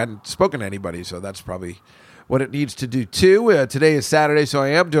the air, I hadn't spoken to anybody, so that's probably what it needs to do too. Today is Saturday, so I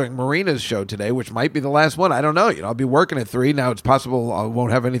am doing Marina's show today, which might be the last one. I don't know. I'll be working at 3. Now it's possible I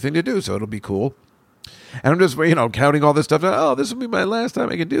won't have anything to do, so it'll be cool. And I'm just, counting all this stuff. Oh, this will be my last time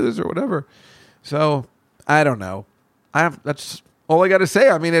I can do this or whatever. So I don't know. That's all I got to say.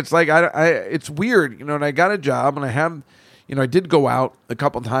 I mean, it's like it's weird, and I got a job, and I have, I did go out a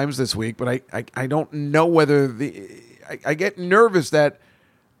couple times this week, but I don't know whether I get nervous that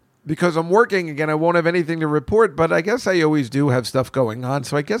because I'm working again, I won't have anything to report. But I guess I always do have stuff going on,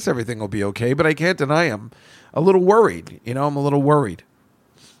 so I guess everything will be okay. But I can't deny I'm a little worried. I'm a little worried.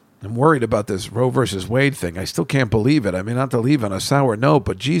 I'm worried about this Roe versus Wade thing. I still can't believe it. I mean, not to leave on a sour note,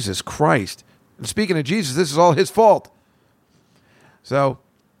 but Jesus Christ. And speaking of Jesus, this is all his fault. So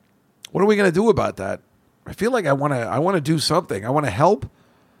what are we going to do about that? I feel like I want to do something. I want to help.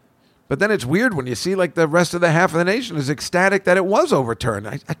 But then it's weird when you see like the rest of the half of the nation is ecstatic that it was overturned.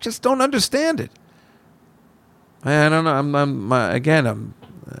 I just don't understand it. I don't know.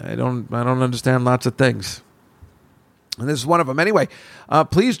 I don't understand lots of things. And this is one of them. Anyway,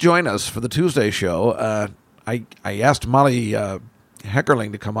 please join us for the Tuesday show. I asked Molly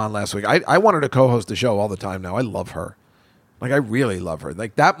Heckerling to come on last week. I want her to co-host the show all the time now. I love her. Like, I really love her.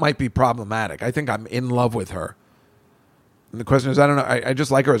 Like, that might be problematic. I think I'm in love with her. And the question is, I don't know. I just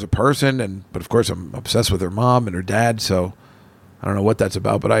like her as a person, but of course I'm obsessed with her mom and her dad, so I don't know what that's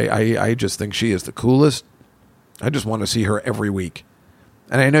about, but I just think she is the coolest. I just want to see her every week.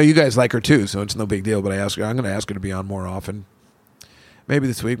 And I know you guys like her too, so it's no big deal, but I'm going to ask her to be on more often. Maybe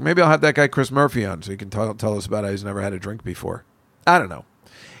this week. Maybe I'll have that guy Chris Murphy on so he can tell us about how he's never had a drink before. I don't know.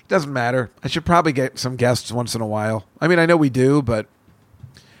 It doesn't matter. I should probably get some guests once in a while. I mean, I know we do, but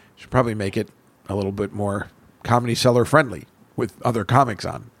I should probably make it a little bit more Comedy Cellar friendly with other comics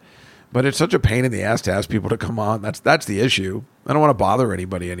on. But it's such a pain in the ass to ask people to come on. That's the issue. I don't want to bother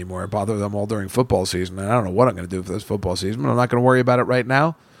anybody anymore. I bother them all during football season, and I don't know what I'm going to do for this football season, but I'm not going to worry about it right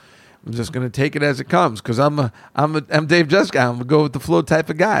now. I'm just going to take it as it comes because I'm Dave Juskow. I'm a go with the flow type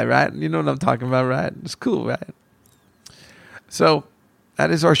of guy, right? You know what I'm talking about, right? It's cool, right? So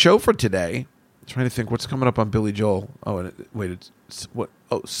that is our show for today. I'm trying to think what's coming up on Billy Joel. Oh, and it's what?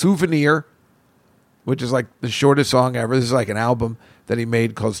 Oh, Souvenir, which is like the shortest song ever. This is like an album that he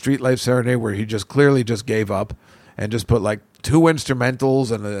made called Street Life Serenade, where he just clearly just gave up and just put like 2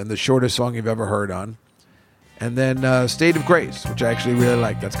 instrumentals and the shortest song you've ever heard on. And then State of Grace, which I actually really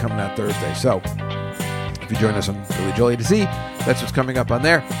like. That's coming out Thursday. So if you join us on Billy Joel A to Z, that's what's coming up on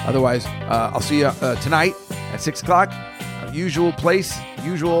there. Otherwise, I'll see you tonight at 6 o'clock. Usual place,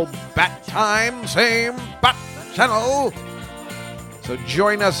 usual bat time, same bat channel. So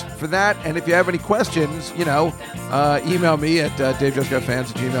join us for that. And if you have any questions, email me at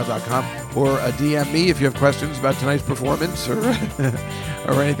DaveJuskowFans@gmail.com or DM me if you have questions about tonight's performance or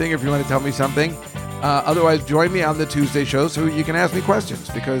or anything, if you want to tell me something. Otherwise, join me on the Tuesday show so you can ask me questions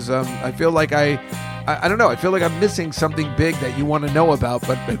because I feel like I don't know. I feel like I'm missing something big that you want to know about,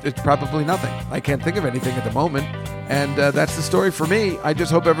 but it's probably nothing. I can't think of anything at the moment. And that's the story for me. I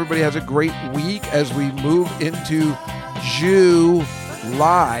just hope everybody has a great week as we move into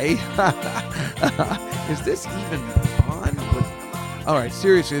July. Is this even on? All right,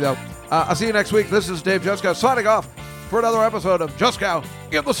 seriously, though. I'll see you next week. This is Dave Juskow signing off for another episode of Juskow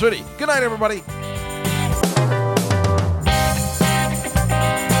in the City. Good night, everybody.